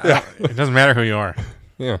doesn't matter who you are.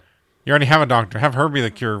 Yeah. You already have a doctor. Have her be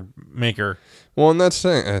the cure maker. Well, and that's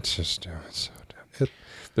the thing. It's just, it's so depth.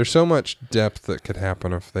 There's so much depth that could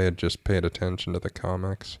happen if they had just paid attention to the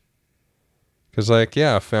comics. Because,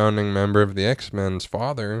 a founding member of the X-Men's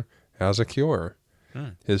father has a cure.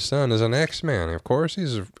 His son is an X-Man. Of course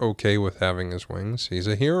he's okay with having his wings. He's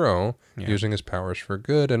a hero, using his powers for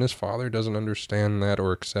good, and his father doesn't understand that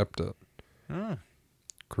or accept it.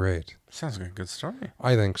 Great. Sounds like a good story.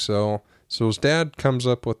 I think so. So his dad comes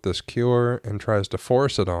up with this cure and tries to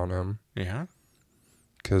force it on him. Yeah.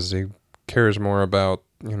 Because he cares more about,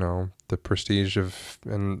 the prestige of,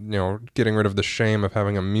 and, getting rid of the shame of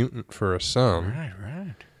having a mutant for a son.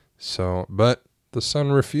 Right. So, but the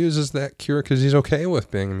son refuses that cure because he's okay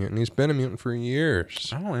with being a mutant. He's been a mutant for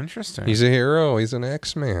years. Oh, interesting. He's a hero. He's an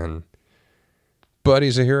X-Man. But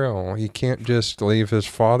he's a hero. He can't just leave his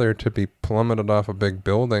father to be plummeted off a big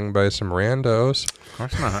building by some randos. Of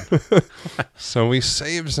course not. So he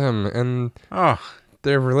saves him, and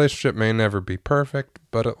their relationship may never be perfect,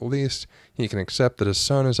 but at least he can accept that his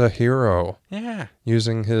son is a hero. Yeah.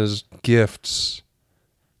 Using his gifts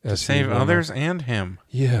to save others and him.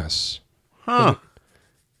 Yes. Huh.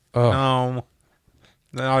 No.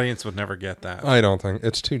 The audience would never get that. I don't think.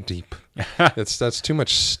 It's too deep. That's too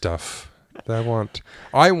much stuff.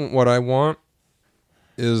 What I want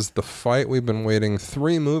is the fight we've been waiting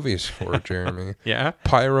 3 movies for, Jeremy. Yeah?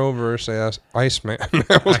 Pyro versus Iceman. I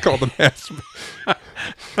almost called him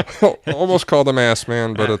almost called him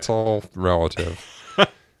Assman, but it's all relative.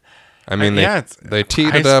 I mean, they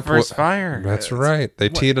teed it up with fire. That's right. They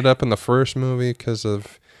teed it up in the first movie because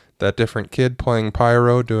of that different kid playing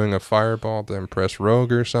Pyro doing a fireball to impress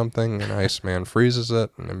Rogue or something, and Iceman freezes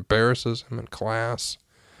it and embarrasses him in class,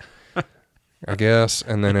 I guess.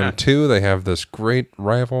 And then in 2, they have this great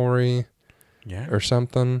rivalry or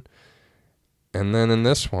something. And then in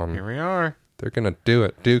this one, here we are. They're going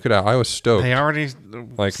to duke it out. I was stoked. They already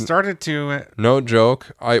started to. No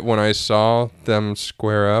joke. When I saw them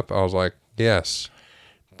square up, I was like, yes,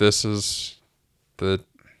 this is the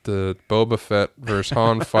Boba Fett versus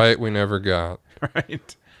Han fight we never got.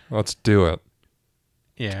 Right. Let's do it.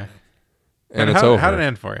 Yeah. And it's over. How did it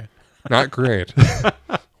end for you? Not great.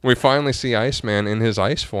 We finally see Iceman in his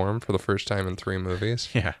ice form for the first time in 3 movies.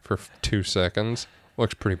 Yeah. For 2 seconds.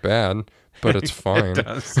 Looks pretty bad, but it's fine. It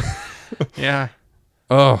does. Yeah.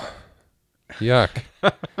 Oh, yuck.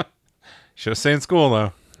 Should have stayed in school,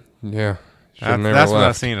 though. Yeah. That's what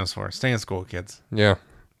that scene is for. Stay in school, kids. Yeah.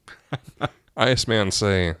 Iceman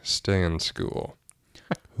say, stay in school.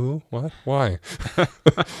 Who? What? Why?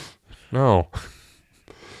 No.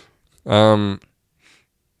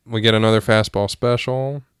 We get another fastball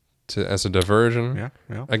special as a diversion.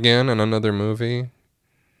 Yeah. Again, in another movie.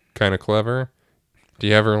 Kind of clever. Do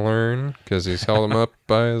you ever learn? Because he's held him up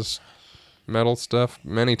by his metal stuff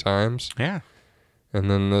many times. Yeah. And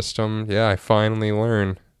then this time, I finally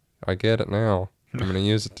learn. I get it now. I'm going to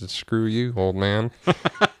use it to screw you, old man.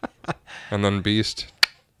 And then Beast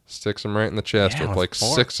sticks him right in the chest with like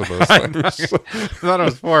 6 of those things. I thought it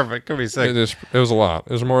was 4, but it could be 6. It was a lot.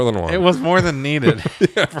 It was more than 1. It was more than needed.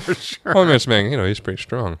 Yeah, for sure. Well, I mean, it's man, he's pretty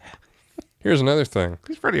strong. Here's another thing.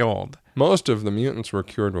 He's pretty old. Most of the mutants were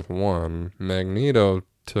cured with 1. Magneto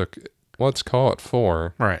took, let's call it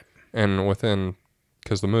 4. Right. And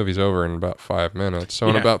because the movie's over in about 5 minutes. So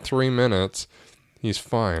in about 3 minutes, he's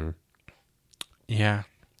fine. Yeah.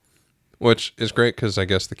 Which is great because I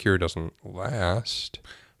guess the cure doesn't last.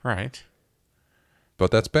 Right.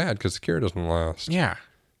 But that's bad because the cure doesn't last. Yeah.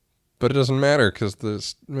 But it doesn't matter because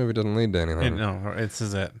this movie doesn't lead to anything. No, this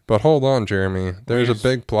is it. But hold on, Jeremy. There's a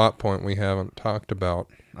big plot point we haven't talked about.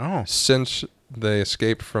 Oh. Since they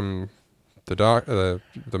escaped from the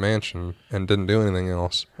mansion and didn't do anything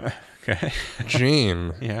else, Okay.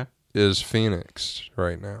 Jean Yeah. is Phoenix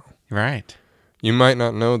right now. Right. You might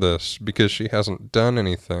not know this because she hasn't done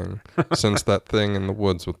anything since that thing in the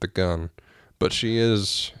woods with the gun. But she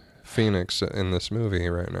is Phoenix in this movie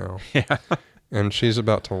right now. Yeah. And she's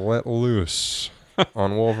about to let loose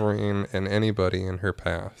on Wolverine and anybody in her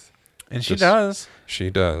path. And she does. She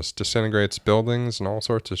does. Disintegrates buildings and all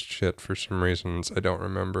sorts of shit for some reasons I don't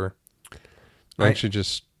remember. I think she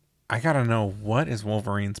just... I gotta know, what is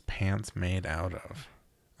Wolverine's pants made out of?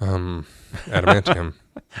 Adamantium.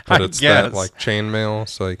 But it's that, like, chainmail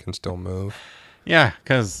so he can still move. Yeah,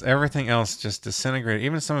 because everything else just disintegrated.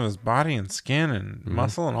 Even some of his body and skin and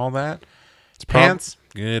muscle and all that. It's pants,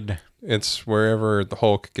 good. It's wherever the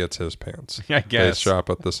Hulk gets his pants. I guess. They shop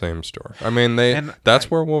at the same store. I mean, that's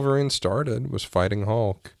where Wolverine started, was fighting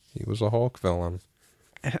Hulk. He was a Hulk villain.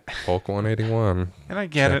 Hulk 181. And I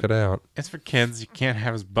get Check it out. It's for kids. You can't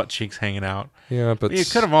have his butt cheeks hanging out. Yeah, but... You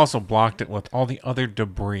could have also blocked it with all the other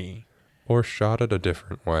debris. Or shot it a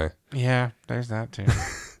different way. Yeah, there's that too.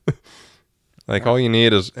 Like, all you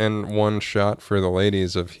need is one shot for the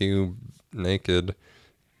ladies of Hugh naked.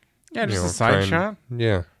 Yeah, just a side shot.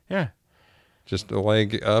 Yeah. Yeah. Just a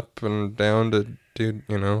leg up and down to do,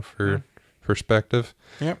 for perspective.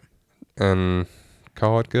 Yep. And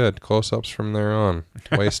call it good. Close-ups from there on.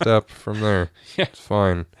 Waist up from there. Yeah. It's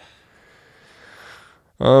fine.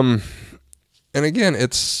 And again,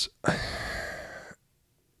 it's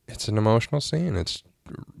an emotional scene. It's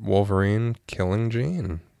Wolverine killing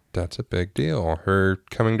Jean. That's a big deal. Her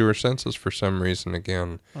coming to her senses for some reason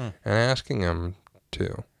again and asking him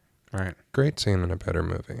to. Right. Great scene in a better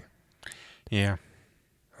movie. Yeah.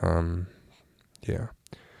 Yeah.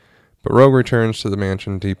 But Rogue returns to the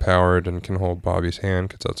mansion depowered and can hold Bobby's hand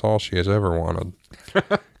because that's all she has ever wanted.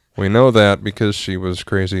 We know that because she was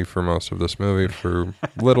crazy for most of this movie for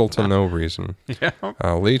little to no reason. Yeah.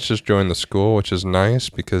 Leech has joined the school, which is nice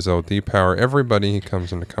because they'll depower everybody he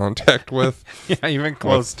comes into contact with. Yeah, even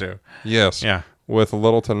close to. Yes. Yeah. With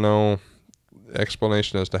little to no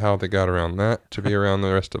explanation as to how they got around that to be around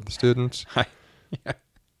the rest of the students. Yeah.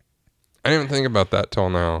 I didn't even think about that till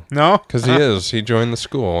now. No? Because he joined the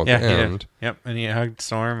school at the end. Did. Yep, and he hugged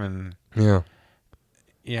Storm and... Yeah.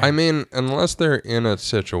 Yeah. I mean, unless they're in a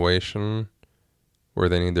situation where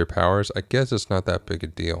they need their powers, I guess it's not that big a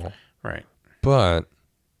deal. Right. But,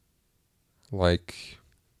 like,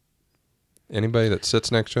 anybody that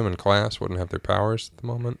sits next to him in class wouldn't have their powers at the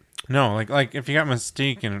moment. No, like if you got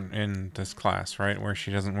Mystique in this class, right, where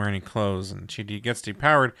she doesn't wear any clothes and she gets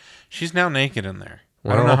depowered, she's now naked in there.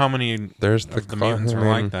 Well, I don't know how many of the mutants are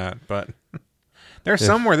like that, but there's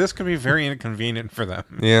some where this could be very inconvenient for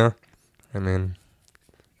them. Yeah. I mean...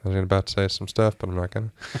 I was about to say some stuff, but I'm not going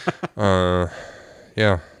to.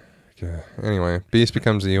 Yeah. Anyway, Beast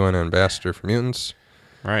becomes the UN ambassador for mutants.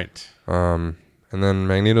 Right. And then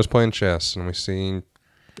Magneto's playing chess, and we see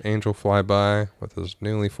Angel fly by with his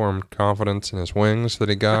newly formed confidence in his wings that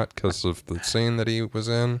he got because of the scene that he was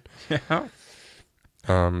in. Yeah.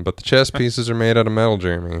 But the chess pieces are made out of metal,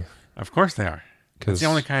 Jeremy. Of course they are. It's the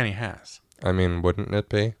only kind he has. I mean, wouldn't it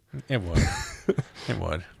be? It would. It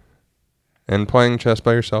would. And playing chess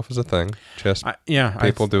by yourself is a thing.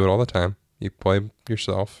 People do it all the time. You play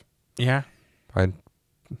yourself. Yeah. I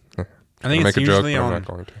think it's usually I'm not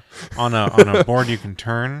going to. on a board you can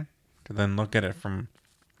turn to then look at it from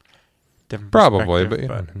different probably, but you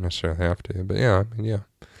don't necessarily have to. But yeah, I mean, yeah.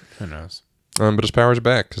 Who knows? But his power's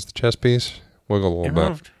back because the chess piece wiggled a little bit.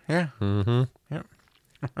 Moved. Yeah. Mm-hmm. Yep.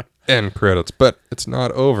 End credits, but it's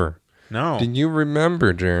not over. No. Do you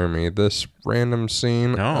remember, Jeremy, this random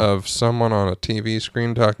scene of someone on a TV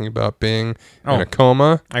screen talking about being in a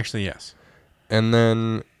coma? Actually, yes. And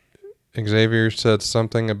then Xavier said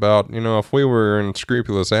something about, if we were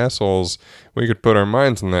unscrupulous assholes, we could put our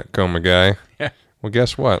minds in that coma guy. Yeah. Well,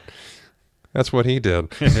 guess what? That's what he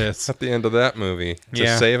did. It is. At the end of that movie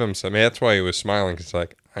to save himself. I mean, that's why he was smiling. He's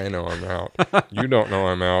like, I know I'm out. You don't know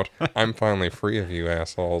I'm out. I'm finally free of you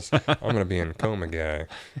assholes. I'm going to be in coma guy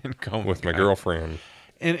with my girlfriend.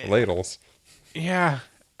 Ladles. Yeah.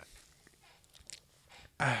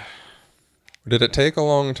 Did it take a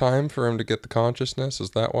long time for him to get the consciousness?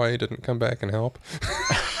 Is that why he didn't come back and help?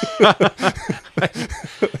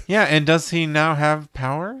 Yeah, and does he now have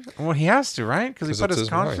power? Well, he has to, right? Because he put his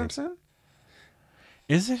conscience in?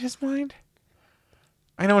 Is it his mind?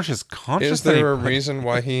 I know it's his conscience. Is there a reason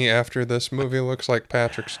why he, after this movie, looks like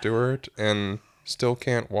Patrick Stewart and still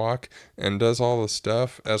can't walk, and does all the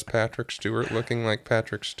stuff as Patrick Stewart, looking like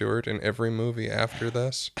Patrick Stewart in every movie after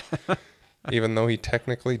this, even though he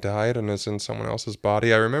technically died and is in someone else's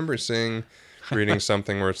body. I remember reading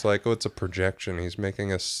something where it's like, oh, it's a projection. He's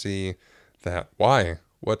making us see that. Why?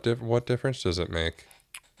 What difference does it make?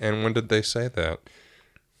 And when did they say that?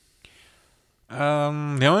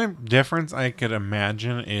 The only difference I could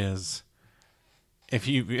imagine is if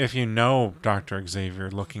you know Dr. Xavier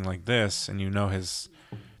looking like this and you know his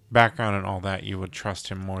background and all that, you would trust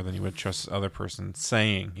him more than you would trust the other person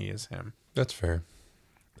saying he is him. That's fair.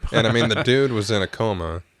 And I mean, the dude was in a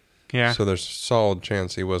coma. Yeah. So there's a solid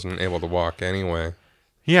chance he wasn't able to walk anyway.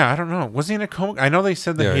 Yeah, I don't know. Was he in a coma? I know they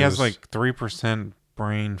said that Yeah, he he has was... like 3%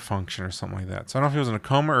 brain function or something like that. So I don't know if he was in a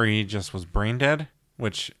coma or he just was brain dead,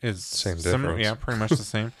 which is same similar. difference. Yeah, pretty much the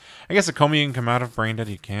same. I guess a coma you can come out of, brain dead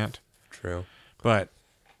you can't. True. But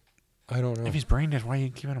I don't know. If he's brain dead, why are you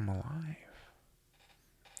keeping him alive?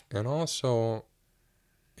 And also,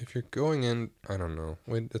 if you're going in, I don't know.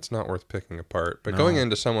 It's not worth picking apart. But going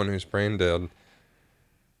into someone who's brain dead,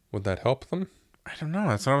 would that help them? I don't know.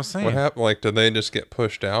 That's what I was saying. What happened? Like, did they just get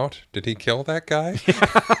pushed out? Did he kill that guy?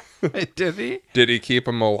 Did he? Did he keep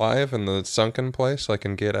him alive in the sunken place like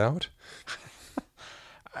in Get Out?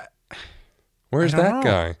 Where's that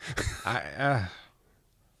guy?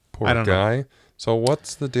 Poor guy. Know. So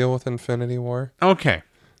what's the deal with Infinity War? Okay.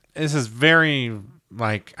 This is very,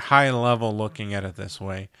 like, high level looking at it this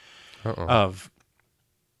way. Okay,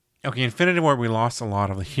 Infinity War, we lost a lot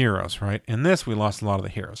of the heroes, right? In this, we lost a lot of the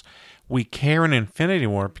heroes. We care in Infinity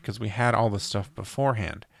War because we had all the stuff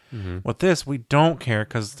beforehand. Mm-hmm. With this, we don't care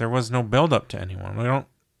because there was no build-up to anyone.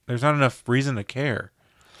 There's not enough reason to care.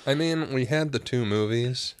 I mean, we had the 2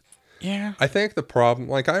 movies. Yeah. I think the problem,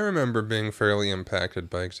 like, I remember being fairly impacted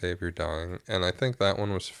by Xavier dying, and I think that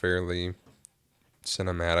one was fairly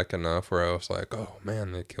cinematic enough where I was like, oh,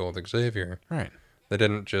 man, they killed Xavier. Right. They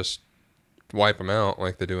didn't just wipe him out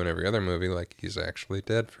like they do in every other movie, like he's actually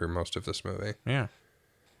dead for most of this movie. Yeah.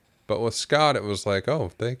 But with Scott, it was like,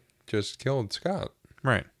 oh, they just killed Scott.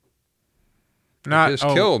 Right.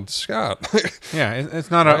 Killed Scott. Yeah, it's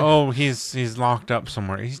not he's locked up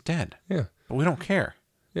somewhere. He's dead. Yeah. But we don't care.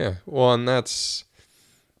 Yeah. Well, and that's...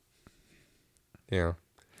 Yeah.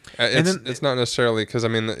 It's not necessarily... Because, I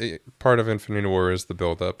mean, part of Infinity War is the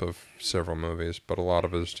build-up of several movies, but a lot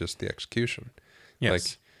of it is just the execution. Yes.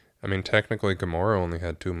 Like, I mean, technically, Gamora only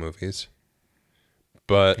had 2 movies.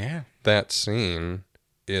 But that scene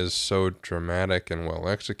is so dramatic and well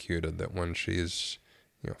executed that when she's...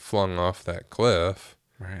 flung off that cliff,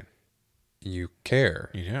 right? You care,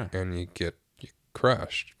 you do, and you get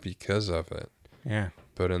crushed because of it. Yeah.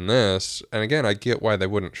 But in this, and again, I get why they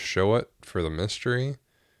wouldn't show it for the mystery,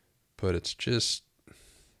 but it's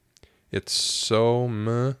so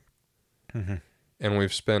meh. Mm-hmm. And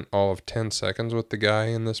we've spent all of 10 seconds with the guy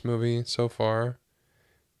in this movie so far,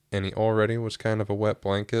 and he already was kind of a wet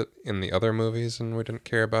blanket in the other movies, and we didn't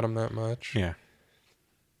care about him that much. Yeah.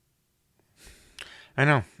 I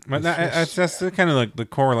know, but that's the kind of like the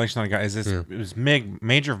correlation I got is this. Yeah. It was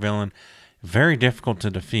major villain, very difficult to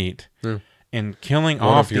defeat, and killing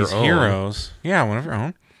off these heroes. Yeah, one of your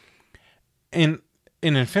own. In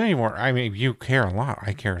Infinity War, I mean, you care a lot.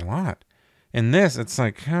 I care a lot. In this, it's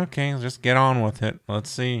like, okay, just get on with it. Let's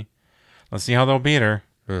see how they'll beat her.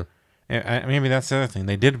 Yeah. Maybe that's the other thing.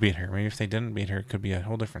 They did beat her. Maybe if they didn't beat her, it could be a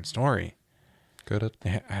whole different story. Could it?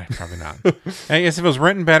 Probably not. I guess if it was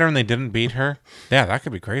written better and they didn't beat her, yeah, that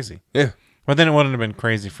could be crazy. Yeah. But then it wouldn't have been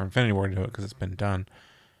crazy for Infinity War to do it because it's been done.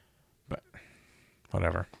 But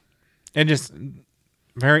whatever. It just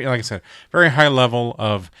very, like I said, very high level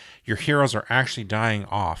of your heroes are actually dying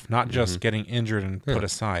off, not just getting injured and put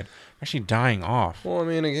aside. Actually dying off. Well, I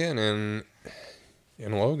mean, again, in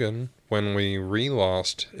Logan, when we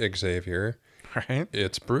re-lost Xavier, right?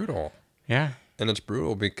 It's brutal. Yeah. And it's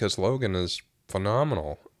brutal because Logan is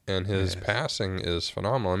phenomenal, and his passing is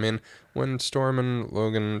phenomenal. I mean, when Storm and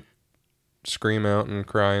Logan scream out and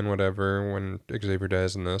cry and whatever when Xavier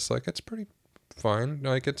dies in this, like, it's pretty fine.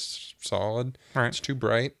 Like, it's solid. Right. It's too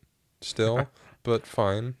bright still, but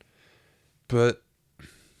fine. But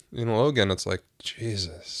in Logan, it's like,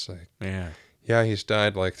 Jesus. Like, yeah, he's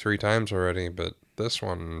died like 3 times already, but this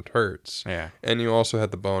one hurts. Yeah. And you also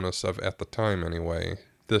had the bonus of, at the time anyway,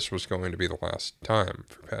 this was going to be the last time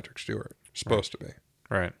for Patrick Stewart. Supposed to be.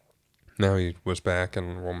 Right. Now he was back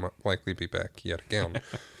and will likely be back yet again.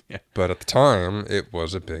 Yeah. But at the time, it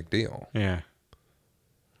was a big deal. Yeah.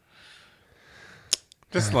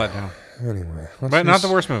 Just let down. Anyway. But not the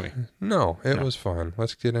worst movie. No, it was fun.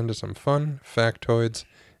 Let's get into some fun factoids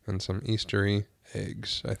and some Eastery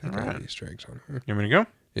eggs. I think I have Easter eggs on here. You want me to go?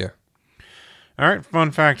 Yeah. All right,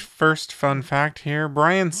 fun fact. First fun fact here.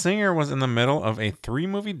 Bryan Singer was in the middle of a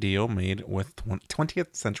 3-movie deal made with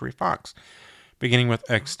 20th Century Fox, beginning with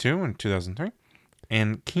X2 in 2003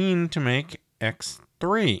 and keen to make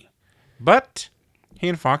X3. But he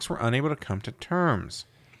and Fox were unable to come to terms.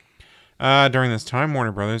 During this time,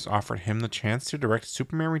 Warner Brothers offered him the chance to direct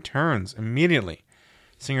Superman Returns immediately.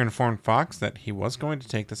 Singer informed Fox that he was going to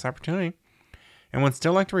take this opportunity and would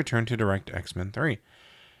still like to return to direct X-Men 3.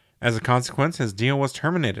 As a consequence, his deal was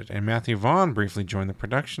terminated, and Matthew Vaughn briefly joined the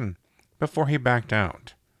production before he backed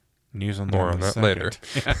out. News on More on that later.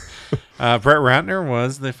 Yeah. Brett Ratner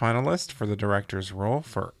was the finalist for the director's role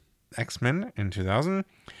for X-Men in 2000,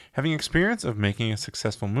 having experience of making a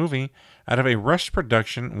successful movie out of a rushed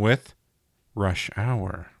production with Rush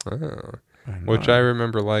Hour. Oh, which I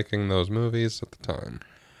remember liking those movies at the time.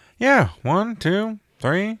 Yeah, 1, 2,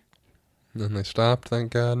 3. Then they stopped,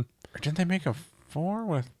 thank God. Or didn't they make a 4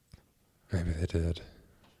 with... Maybe they did.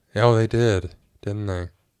 Oh, they did, didn't they?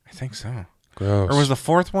 I think so. Gross. Or was the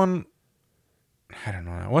 4th one... I don't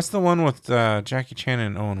know. What's the one with Jackie Chan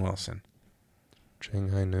and Owen Wilson?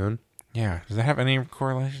 Shanghai Noon? Yeah. Does that have any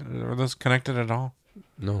correlation? Are those connected at all?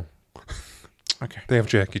 No. Okay. They have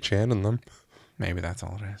Jackie Chan in them. Maybe that's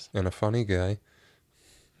all it is. And a funny guy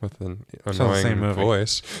with an So the same annoying movie.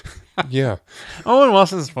 voice. Yeah. Owen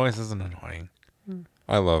Wilson's voice isn't annoying.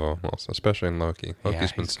 I love Owen Wilson, especially in Loki. Loki's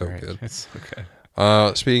Yeah, been he's so great. good. It's so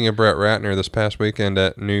good. Speaking of Brett Ratner, this past weekend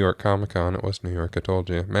at New York Comic Con, it was New York, I told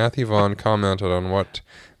you, Matthew Vaughn commented on what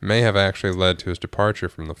may have actually led to his departure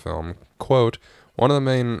from the film. Quote, "One of the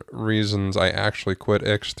main reasons I actually quit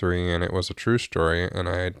X3, and it was a true story, and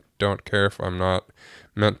I don't care if I'm not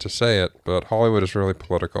meant to say it, but Hollywood is really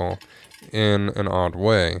political in an odd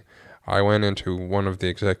way. I went into one of the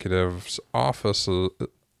executive's office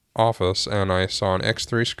and I saw an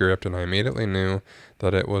X3 script, and I immediately knew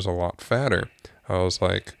that it was a lot fatter. I was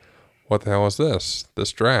like, what the hell is this?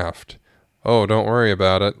 This draft? Oh, don't worry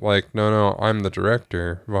about it. Like, no, I'm the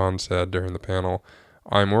director," Vaughn said during the panel.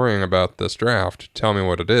 "I'm worrying about this draft. Tell me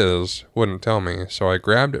what it is." Wouldn't tell me, so I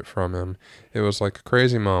grabbed it from him. It was like a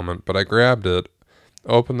crazy moment, but I grabbed it,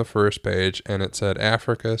 opened the first page, and it said,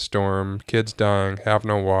 "Africa, storm, kids dying, have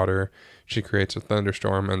no water. She creates a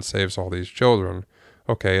thunderstorm and saves all these children.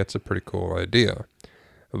 Okay, it's a pretty cool idea."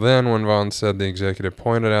 Then, when Vaughn said the executive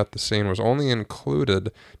pointed out the scene was only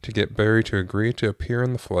included to get Barry to agree to appear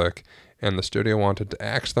in the flick, and the studio wanted to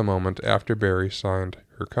axe the moment after Barry signed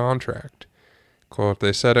her contract. Quote,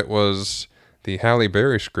 "They said it was the Halle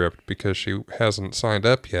Berry script because she hasn't signed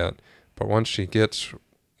up yet, but once she gets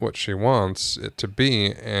what she wants it to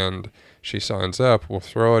be and she signs up, we'll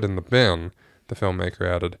throw it in the bin," the filmmaker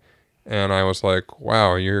added. And I was like,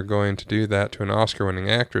 wow, you're going to do that to an Oscar-winning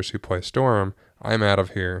actress who plays Storm? I'm out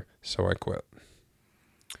of here, so I quit.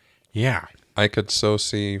 Yeah. I could so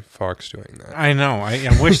see Fox doing that. I know. I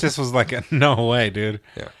wish this was like a no way, dude.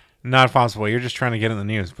 Yeah. Not possible. You're just trying to get in the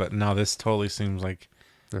news, but no, this totally seems like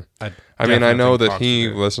I mean, I know that Fox he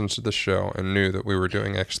would do. listens to the show and knew that we were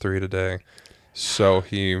doing X3 today, so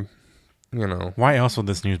he, you know, Why else would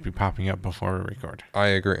this news be popping up before we record? I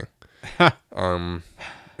agree.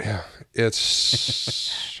 Yeah,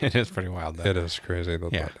 it's It is pretty wild, though. it is crazy.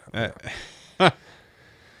 Yeah.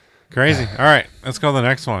 Crazy. All right, let's go to the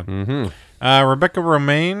next one. Mm-hmm. Rebecca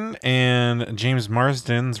Romaine and James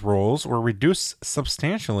Marsden's roles were reduced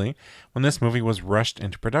substantially when this movie was rushed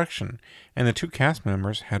into production, and the two cast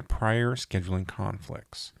members had prior scheduling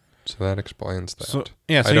conflicts. So that explains that. So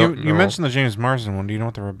I you don't know. mentioned the James Marsden one. Do you know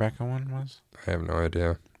what the Rebecca one was? I have no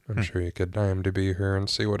idea. I'm sure you could IMDb her and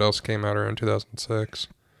see what else came out around 2006.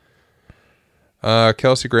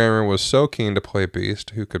 Kelsey Grammer was so keen to play Beast,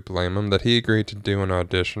 who could blame him, that he agreed to do an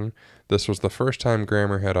audition. This was the first time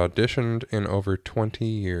Grammer had auditioned in over 20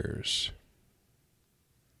 years.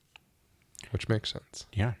 Which makes sense.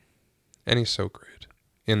 Yeah. And he's so great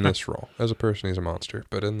in this role. As a person, he's a monster,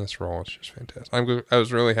 but in this role, it's just fantastic. I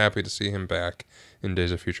was really happy to see him back in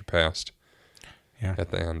Days of Future Past. Yeah. At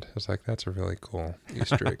the end, I was like, that's a really cool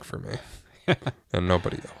Easter egg for me. And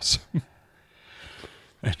nobody else.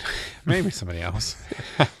 Maybe somebody else.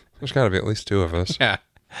 There's got to be at least two of us. Yeah.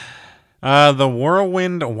 The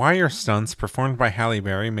whirlwind wire stunts performed by Halle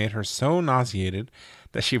Berry made her so nauseated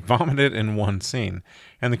that she vomited in one scene,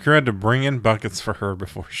 and the crew had to bring in buckets for her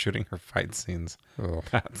before shooting her fight scenes. Oh,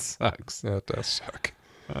 That sucks. that does suck.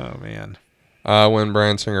 Oh, man. When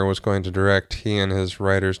Bryan Singer was going to direct, he and his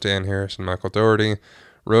writers Dan Harris and Michael Dougherty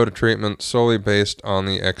wrote a treatment solely based on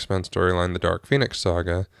the X-Men storyline, The Dark Phoenix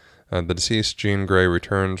Saga. The deceased Jean Grey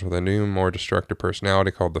returns with a new, more destructive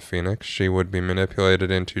personality called the Phoenix. She would be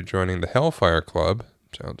manipulated into joining the Hellfire Club.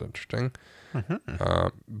 Sounds interesting.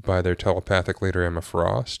 by their telepathic leader Emma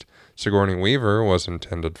Frost. Sigourney Weaver was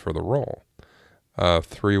intended for the role. A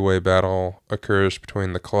three-way battle occurs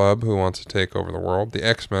between the Club, who wants to take over the world, the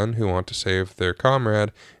X-Men, who want to save their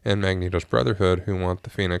comrade, and Magneto's Brotherhood, who want the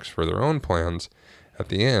Phoenix for their own plans. At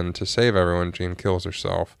the end, to save everyone, Jean kills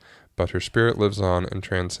herself, but her spirit lives on and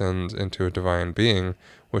transcends into a divine being,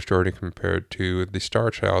 which Geordi compared to the Star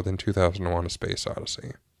Child in 2001: A Space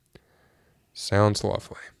Odyssey. Sounds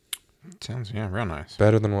lovely. Sounds, yeah, real nice.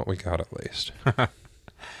 Better than what we got, at least.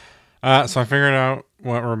 So I figured out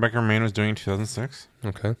what Rebecca Romijn was doing in 2006.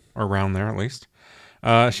 Okay. Or around there, at least.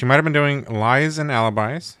 She might have been doing Lies and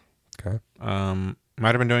Alibis. Okay.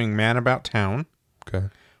 Might have been doing Man About Town. Okay.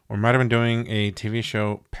 Or might have been doing a TV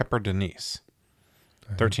show, Pepper Denise.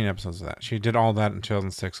 13 episodes of that. She did all that in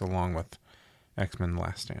 2006 along with X-Men The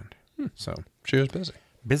Last Stand. So she was busy.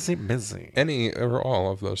 Busy. Any or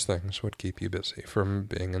all of those things would keep you busy from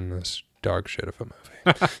being in this dog shit of a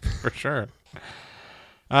movie. For sure.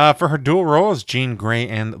 For her dual role as Jean Grey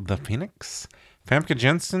and the Phoenix, Famke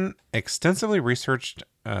Janssen extensively researched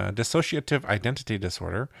dissociative identity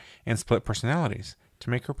disorder and split personalities to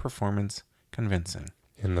make her performance convincing.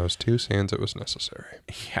 In those two scenes, it was necessary.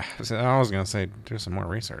 Yeah, I was going to say, do some more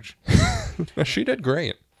research. She did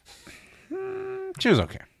great. She was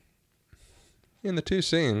okay. In the two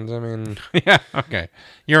scenes, I mean... Yeah, okay.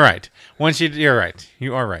 You're right. You're right.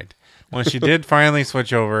 You are right. When she did finally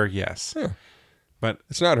switch over, yes. Yeah. But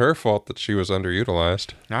it's not her fault that she was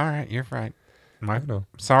underutilized. All right, you're right. I know.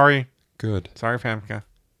 Sorry. Good. Sorry, Famke.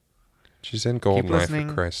 She's in Goldeneye,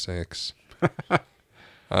 for Christ's sakes.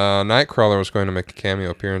 Nightcrawler was going to make a cameo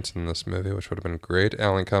appearance in this movie, which would have been great.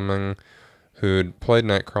 Alan Cumming, who'd played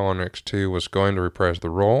Nightcrawler in X2, was going to reprise the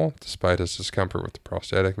role, despite his discomfort with the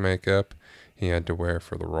prosthetic makeup he had to wear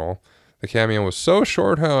for the role. The cameo was so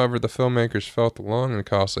short, however, the filmmakers felt the long and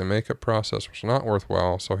costly makeup process was not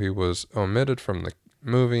worthwhile, so he was omitted from the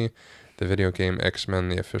movie. The video game X-Men,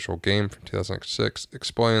 the official game from 2006,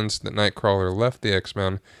 explains that Nightcrawler left the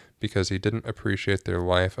X-Men because he didn't appreciate their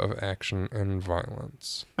life of action and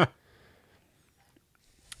violence.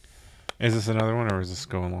 Is this another one, or is this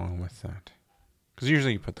going along with that? Because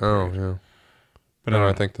usually you put the period. Yeah. But no,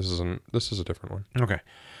 I think this is a different one. Okay.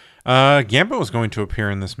 Gambit was going to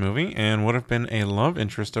appear in this movie and would have been a love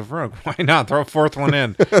interest of Rogue. Why not? Throw a fourth one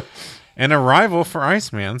in. And a rival for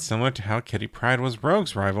Iceman, similar to how Kitty Pryde was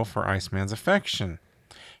Rogue's rival for Iceman's affection.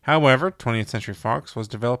 However, 20th Century Fox was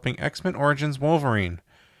developing X-Men Origins Wolverine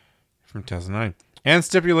from 2009 and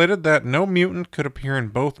stipulated that no mutant could appear in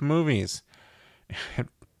both movies.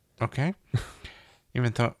 Okay.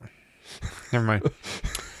 Even though... Never mind.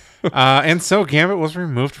 And so Gambit was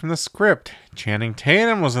removed from the script. Channing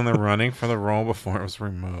Tatum was in the running for the role before it was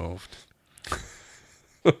removed.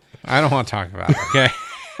 I don't want to talk about it, okay?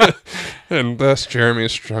 And thus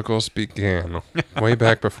Jeremy's struggles began, way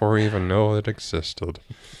back before we even know it existed.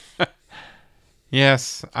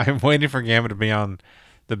 Yes, I'm waiting for Gambit to be on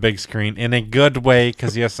the big screen in a good way,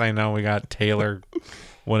 because yes, I know we got Taylor,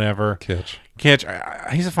 whatever. Kitsch.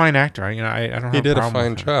 He's a fine actor. I don't have He did a a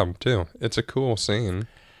fine job, too. It's a cool scene.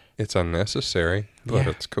 It's unnecessary, but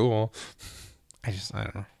it's cool. I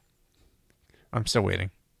don't know. I'm still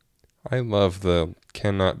waiting. I love the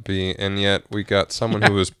cannot be, and yet we got someone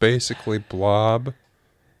who was basically Blob,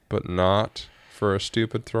 but not for a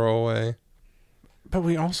stupid throwaway. But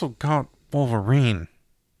we also got Wolverine.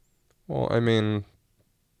 Well, I mean,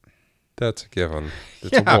 that's a given.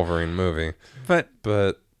 It's a Wolverine movie.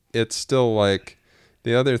 But it's still like,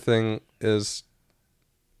 the other thing is,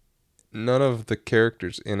 none of the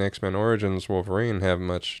characters in X-Men Origins Wolverine have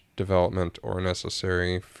much development or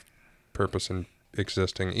necessary purpose in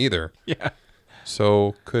existing either. Yeah.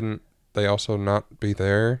 So couldn't they also not be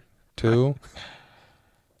there too?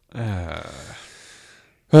 We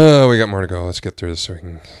got more to go. Let's get through this so we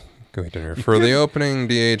can go eat dinner. For the opening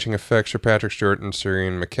de-aging effects, Sir Patrick Stewart and Sir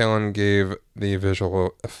Ian McKellen gave the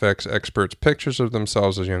visual effects experts pictures of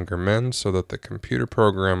themselves as younger men so that the computer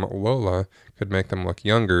program Lola could make them look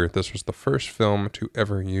younger. This was the first film to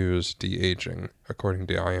ever use de-aging, according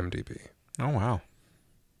to IMDb. Oh, wow.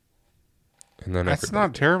 And then that's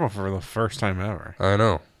not terrible for the first time ever. I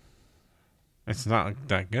know. It's not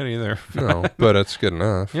that good either. No, but it's good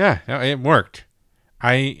enough. Yeah, it worked.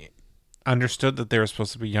 I understood that they were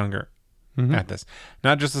supposed to be younger at this.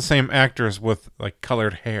 Not just the same actors with like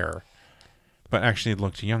colored hair, but actually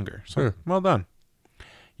looked younger. So well done.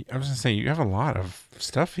 I was going to say, you have a lot of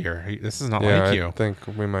stuff here. This is not like you. I think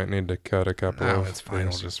we might need to cut a couple of it's fine.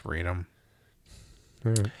 We'll just read them.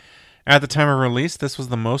 All right. At the time of release, this was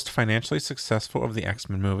the most financially successful of the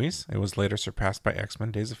X-Men movies. It was later surpassed by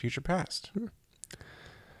X-Men Days of Future Past.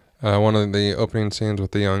 One of the opening scenes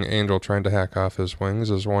with the young Angel trying to hack off his wings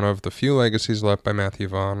is one of the few legacies left by Matthew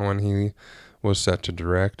Vaughn when he was set to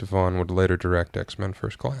direct. Vaughn would later direct X-Men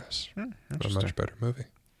First Class, a much better movie.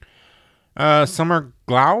 Summer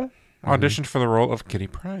Glau auditioned for the role of Kitty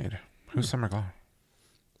Pryde. Who's Summer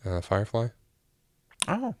Glau? Firefly.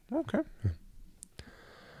 Oh, okay.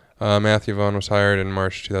 Matthew Vaughn was hired in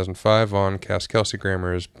March 2005. Vaughn cast Kelsey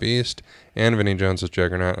Grammer as Beast and Vinnie Jones as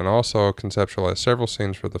Juggernaut, and also conceptualized several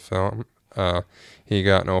scenes for the film. He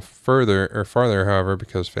got no farther, however,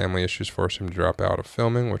 because family issues forced him to drop out of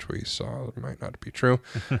filming, which we saw might not be true.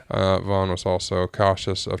 Vaughn was also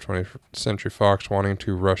cautious of 20th Century Fox wanting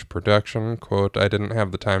to rush production. Quote, "I didn't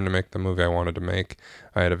have the time to make the movie I wanted to make.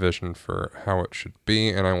 I had a vision for how it should be,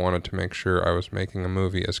 and I wanted to make sure I was making a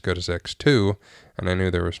movie as good as X2, and I knew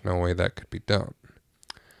there was no way that could be done."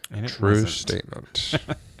 And True statement.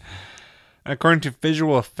 According to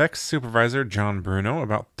visual effects supervisor John Bruno,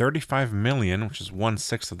 about $35 million, which is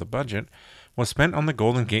 1/6 of the budget, was spent on the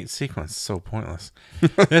Golden Gate sequence. So pointless.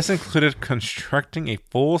 This included constructing a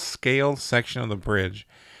full-scale section of the bridge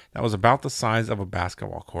that was about the size of a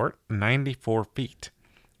basketball court, 94 feet,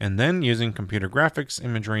 and then using computer graphics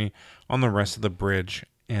imagery on the rest of the bridge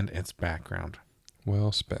and its background.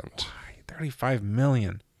 Well spent. Why? $35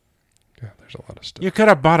 million. Yeah, there's a lot of stuff. You could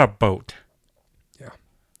have bought a boat.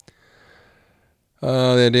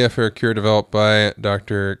 The idea for a cure developed by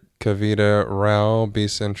Dr. Kavita Rao.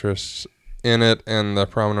 Beast's interests in it and the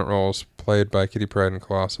prominent roles played by Kitty Pryde and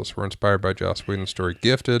Colossus were inspired by Joss Whedon's story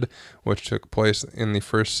Gifted, which took place in the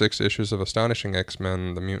first 6 issues of Astonishing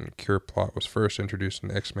X-Men. The mutant cure plot was first introduced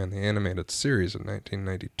in X-Men the Animated Series in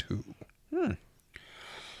 1992.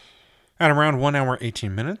 At around 1 hour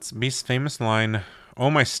 18 minutes, Beast's famous line,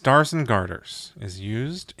 "Oh my stars and garters," is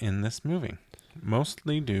used in this movie,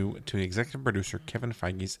 mostly due to executive producer Kevin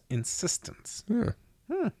Feige's insistence. We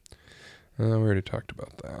already talked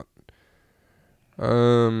about that.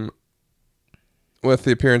 With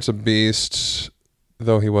the appearance of Beast,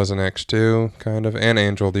 though he was an X2, kind of, and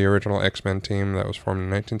Angel, the original X-Men team that was formed in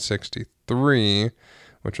 1963,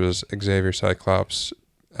 which was Xavier, Cyclops,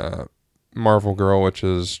 Marvel Girl, which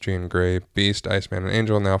is Jean Grey, Beast, Iceman, and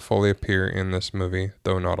Angel, now fully appear in this movie,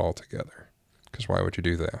 though not all together. Because why would you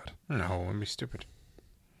do that? No, it would be stupid.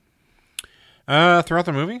 Throughout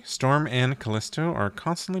the movie, Storm and Callisto are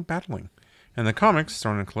constantly battling. In the comics,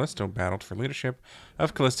 Storm and Callisto battled for leadership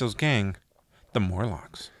of Callisto's gang, the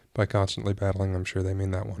Morlocks. By constantly battling, I'm sure they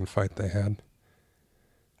mean that one fight they had.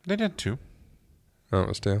 They did too. Oh, it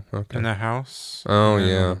was 2? Okay. In the house. Oh,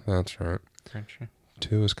 yeah, that's right. Frenchie.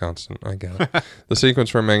 2 is constant. I get it. The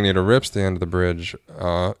sequence where Magneto rips the end of the bridge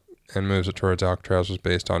and moves it towards Alcatraz was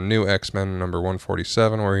based on New X-Men number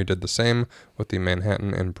 147, where he did the same with the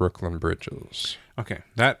Manhattan and Brooklyn bridges. Okay,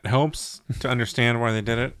 that helps to understand why they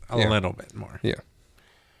did it a little bit more. Yeah.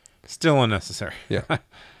 Still unnecessary. Yeah.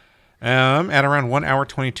 At around 1 hour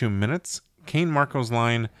 22 minutes, Kane Marco's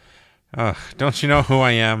line, "Don't you know who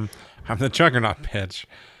I am? I'm the Juggernaut," bitch,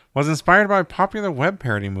 was inspired by a popular web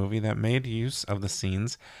parody movie that made use of the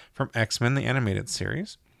scenes from X-Men the Animated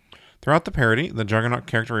Series. Throughout the parody, the Juggernaut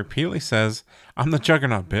character repeatedly says, "I'm the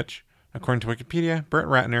Juggernaut, bitch." According to Wikipedia, Brett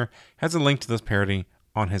Ratner has a link to this parody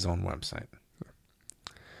on his own website.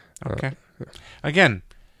 Okay. Again,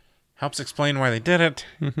 helps explain why they did it.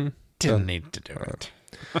 Didn't need to do it.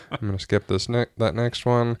 I'm going to skip that next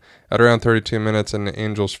one. At around 32 minutes in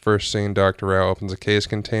Angel's first scene, Dr. Rao opens a case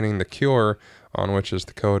containing the cure, on which is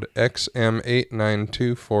the code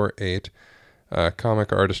XM89248.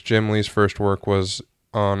 Comic artist Jim Lee's first work was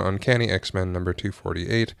on Uncanny X-Men number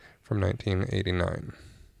 248 from 1989.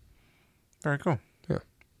 Very cool. Yeah.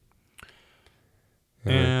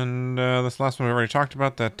 And this last one we already talked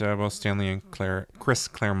about, that both Stanley and Chris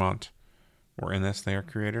Claremont were in this. They are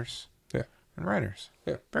creators and writers.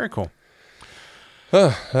 Yeah. Very cool.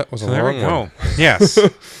 That was a long one. Yes.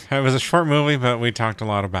 It was a short movie, but we talked a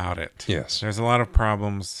lot about it. Yes. There's a lot of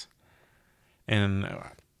problems and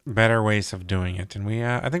better ways of doing it. And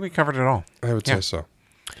I think we covered it all. I would say so.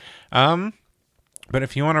 But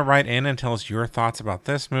if you want to write in and tell us your thoughts about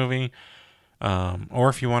this movie, or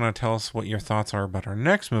if you want to tell us what your thoughts are about our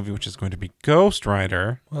next movie, which is going to be Ghost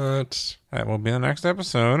Rider. What? That will be the next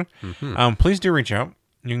episode. Please do reach out.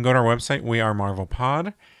 You can go to our website,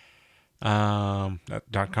 wearemarvelpod.com.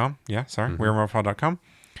 wearemarvelpod.com.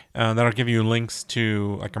 That'll give you links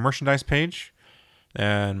to like a merchandise page.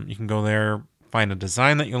 And you can go there, find a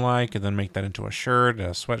design that you like, and then make that into a shirt, a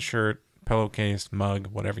sweatshirt, pillowcase, mug,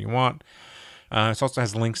 whatever you want. It also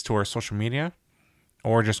has links to our social media.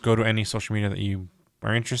 Or just go to any social media that you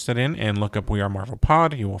are interested in and look up We Are Marvel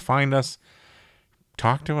Pod. You will find us.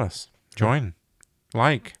 Talk to us. Join.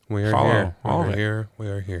 like, We are follow, here. all We of are it. here. We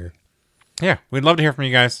are here. Yeah, we'd love to hear from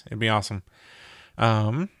you guys. It'd be awesome.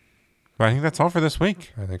 But I think that's all for this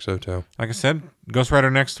week. I think so too. Like I said, Ghost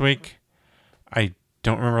Rider next week. I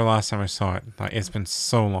don't remember the last time I saw it. Like, it's been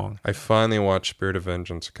so long. I finally watched Spirit of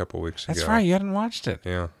Vengeance a couple weeks ago. That's right. You hadn't watched it.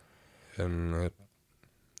 Yeah. And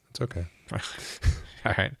it's okay.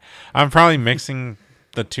 All right. I'm probably mixing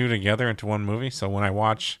the two together into one movie. So when I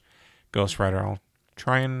watch Ghost Rider, I'll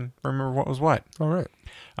try and remember what was what. All right.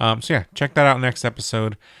 So yeah, check that out next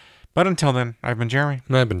episode. But until then, I've been Jeremy.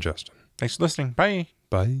 And I've been Justin. Thanks for listening. Bye.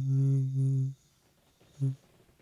 Bye.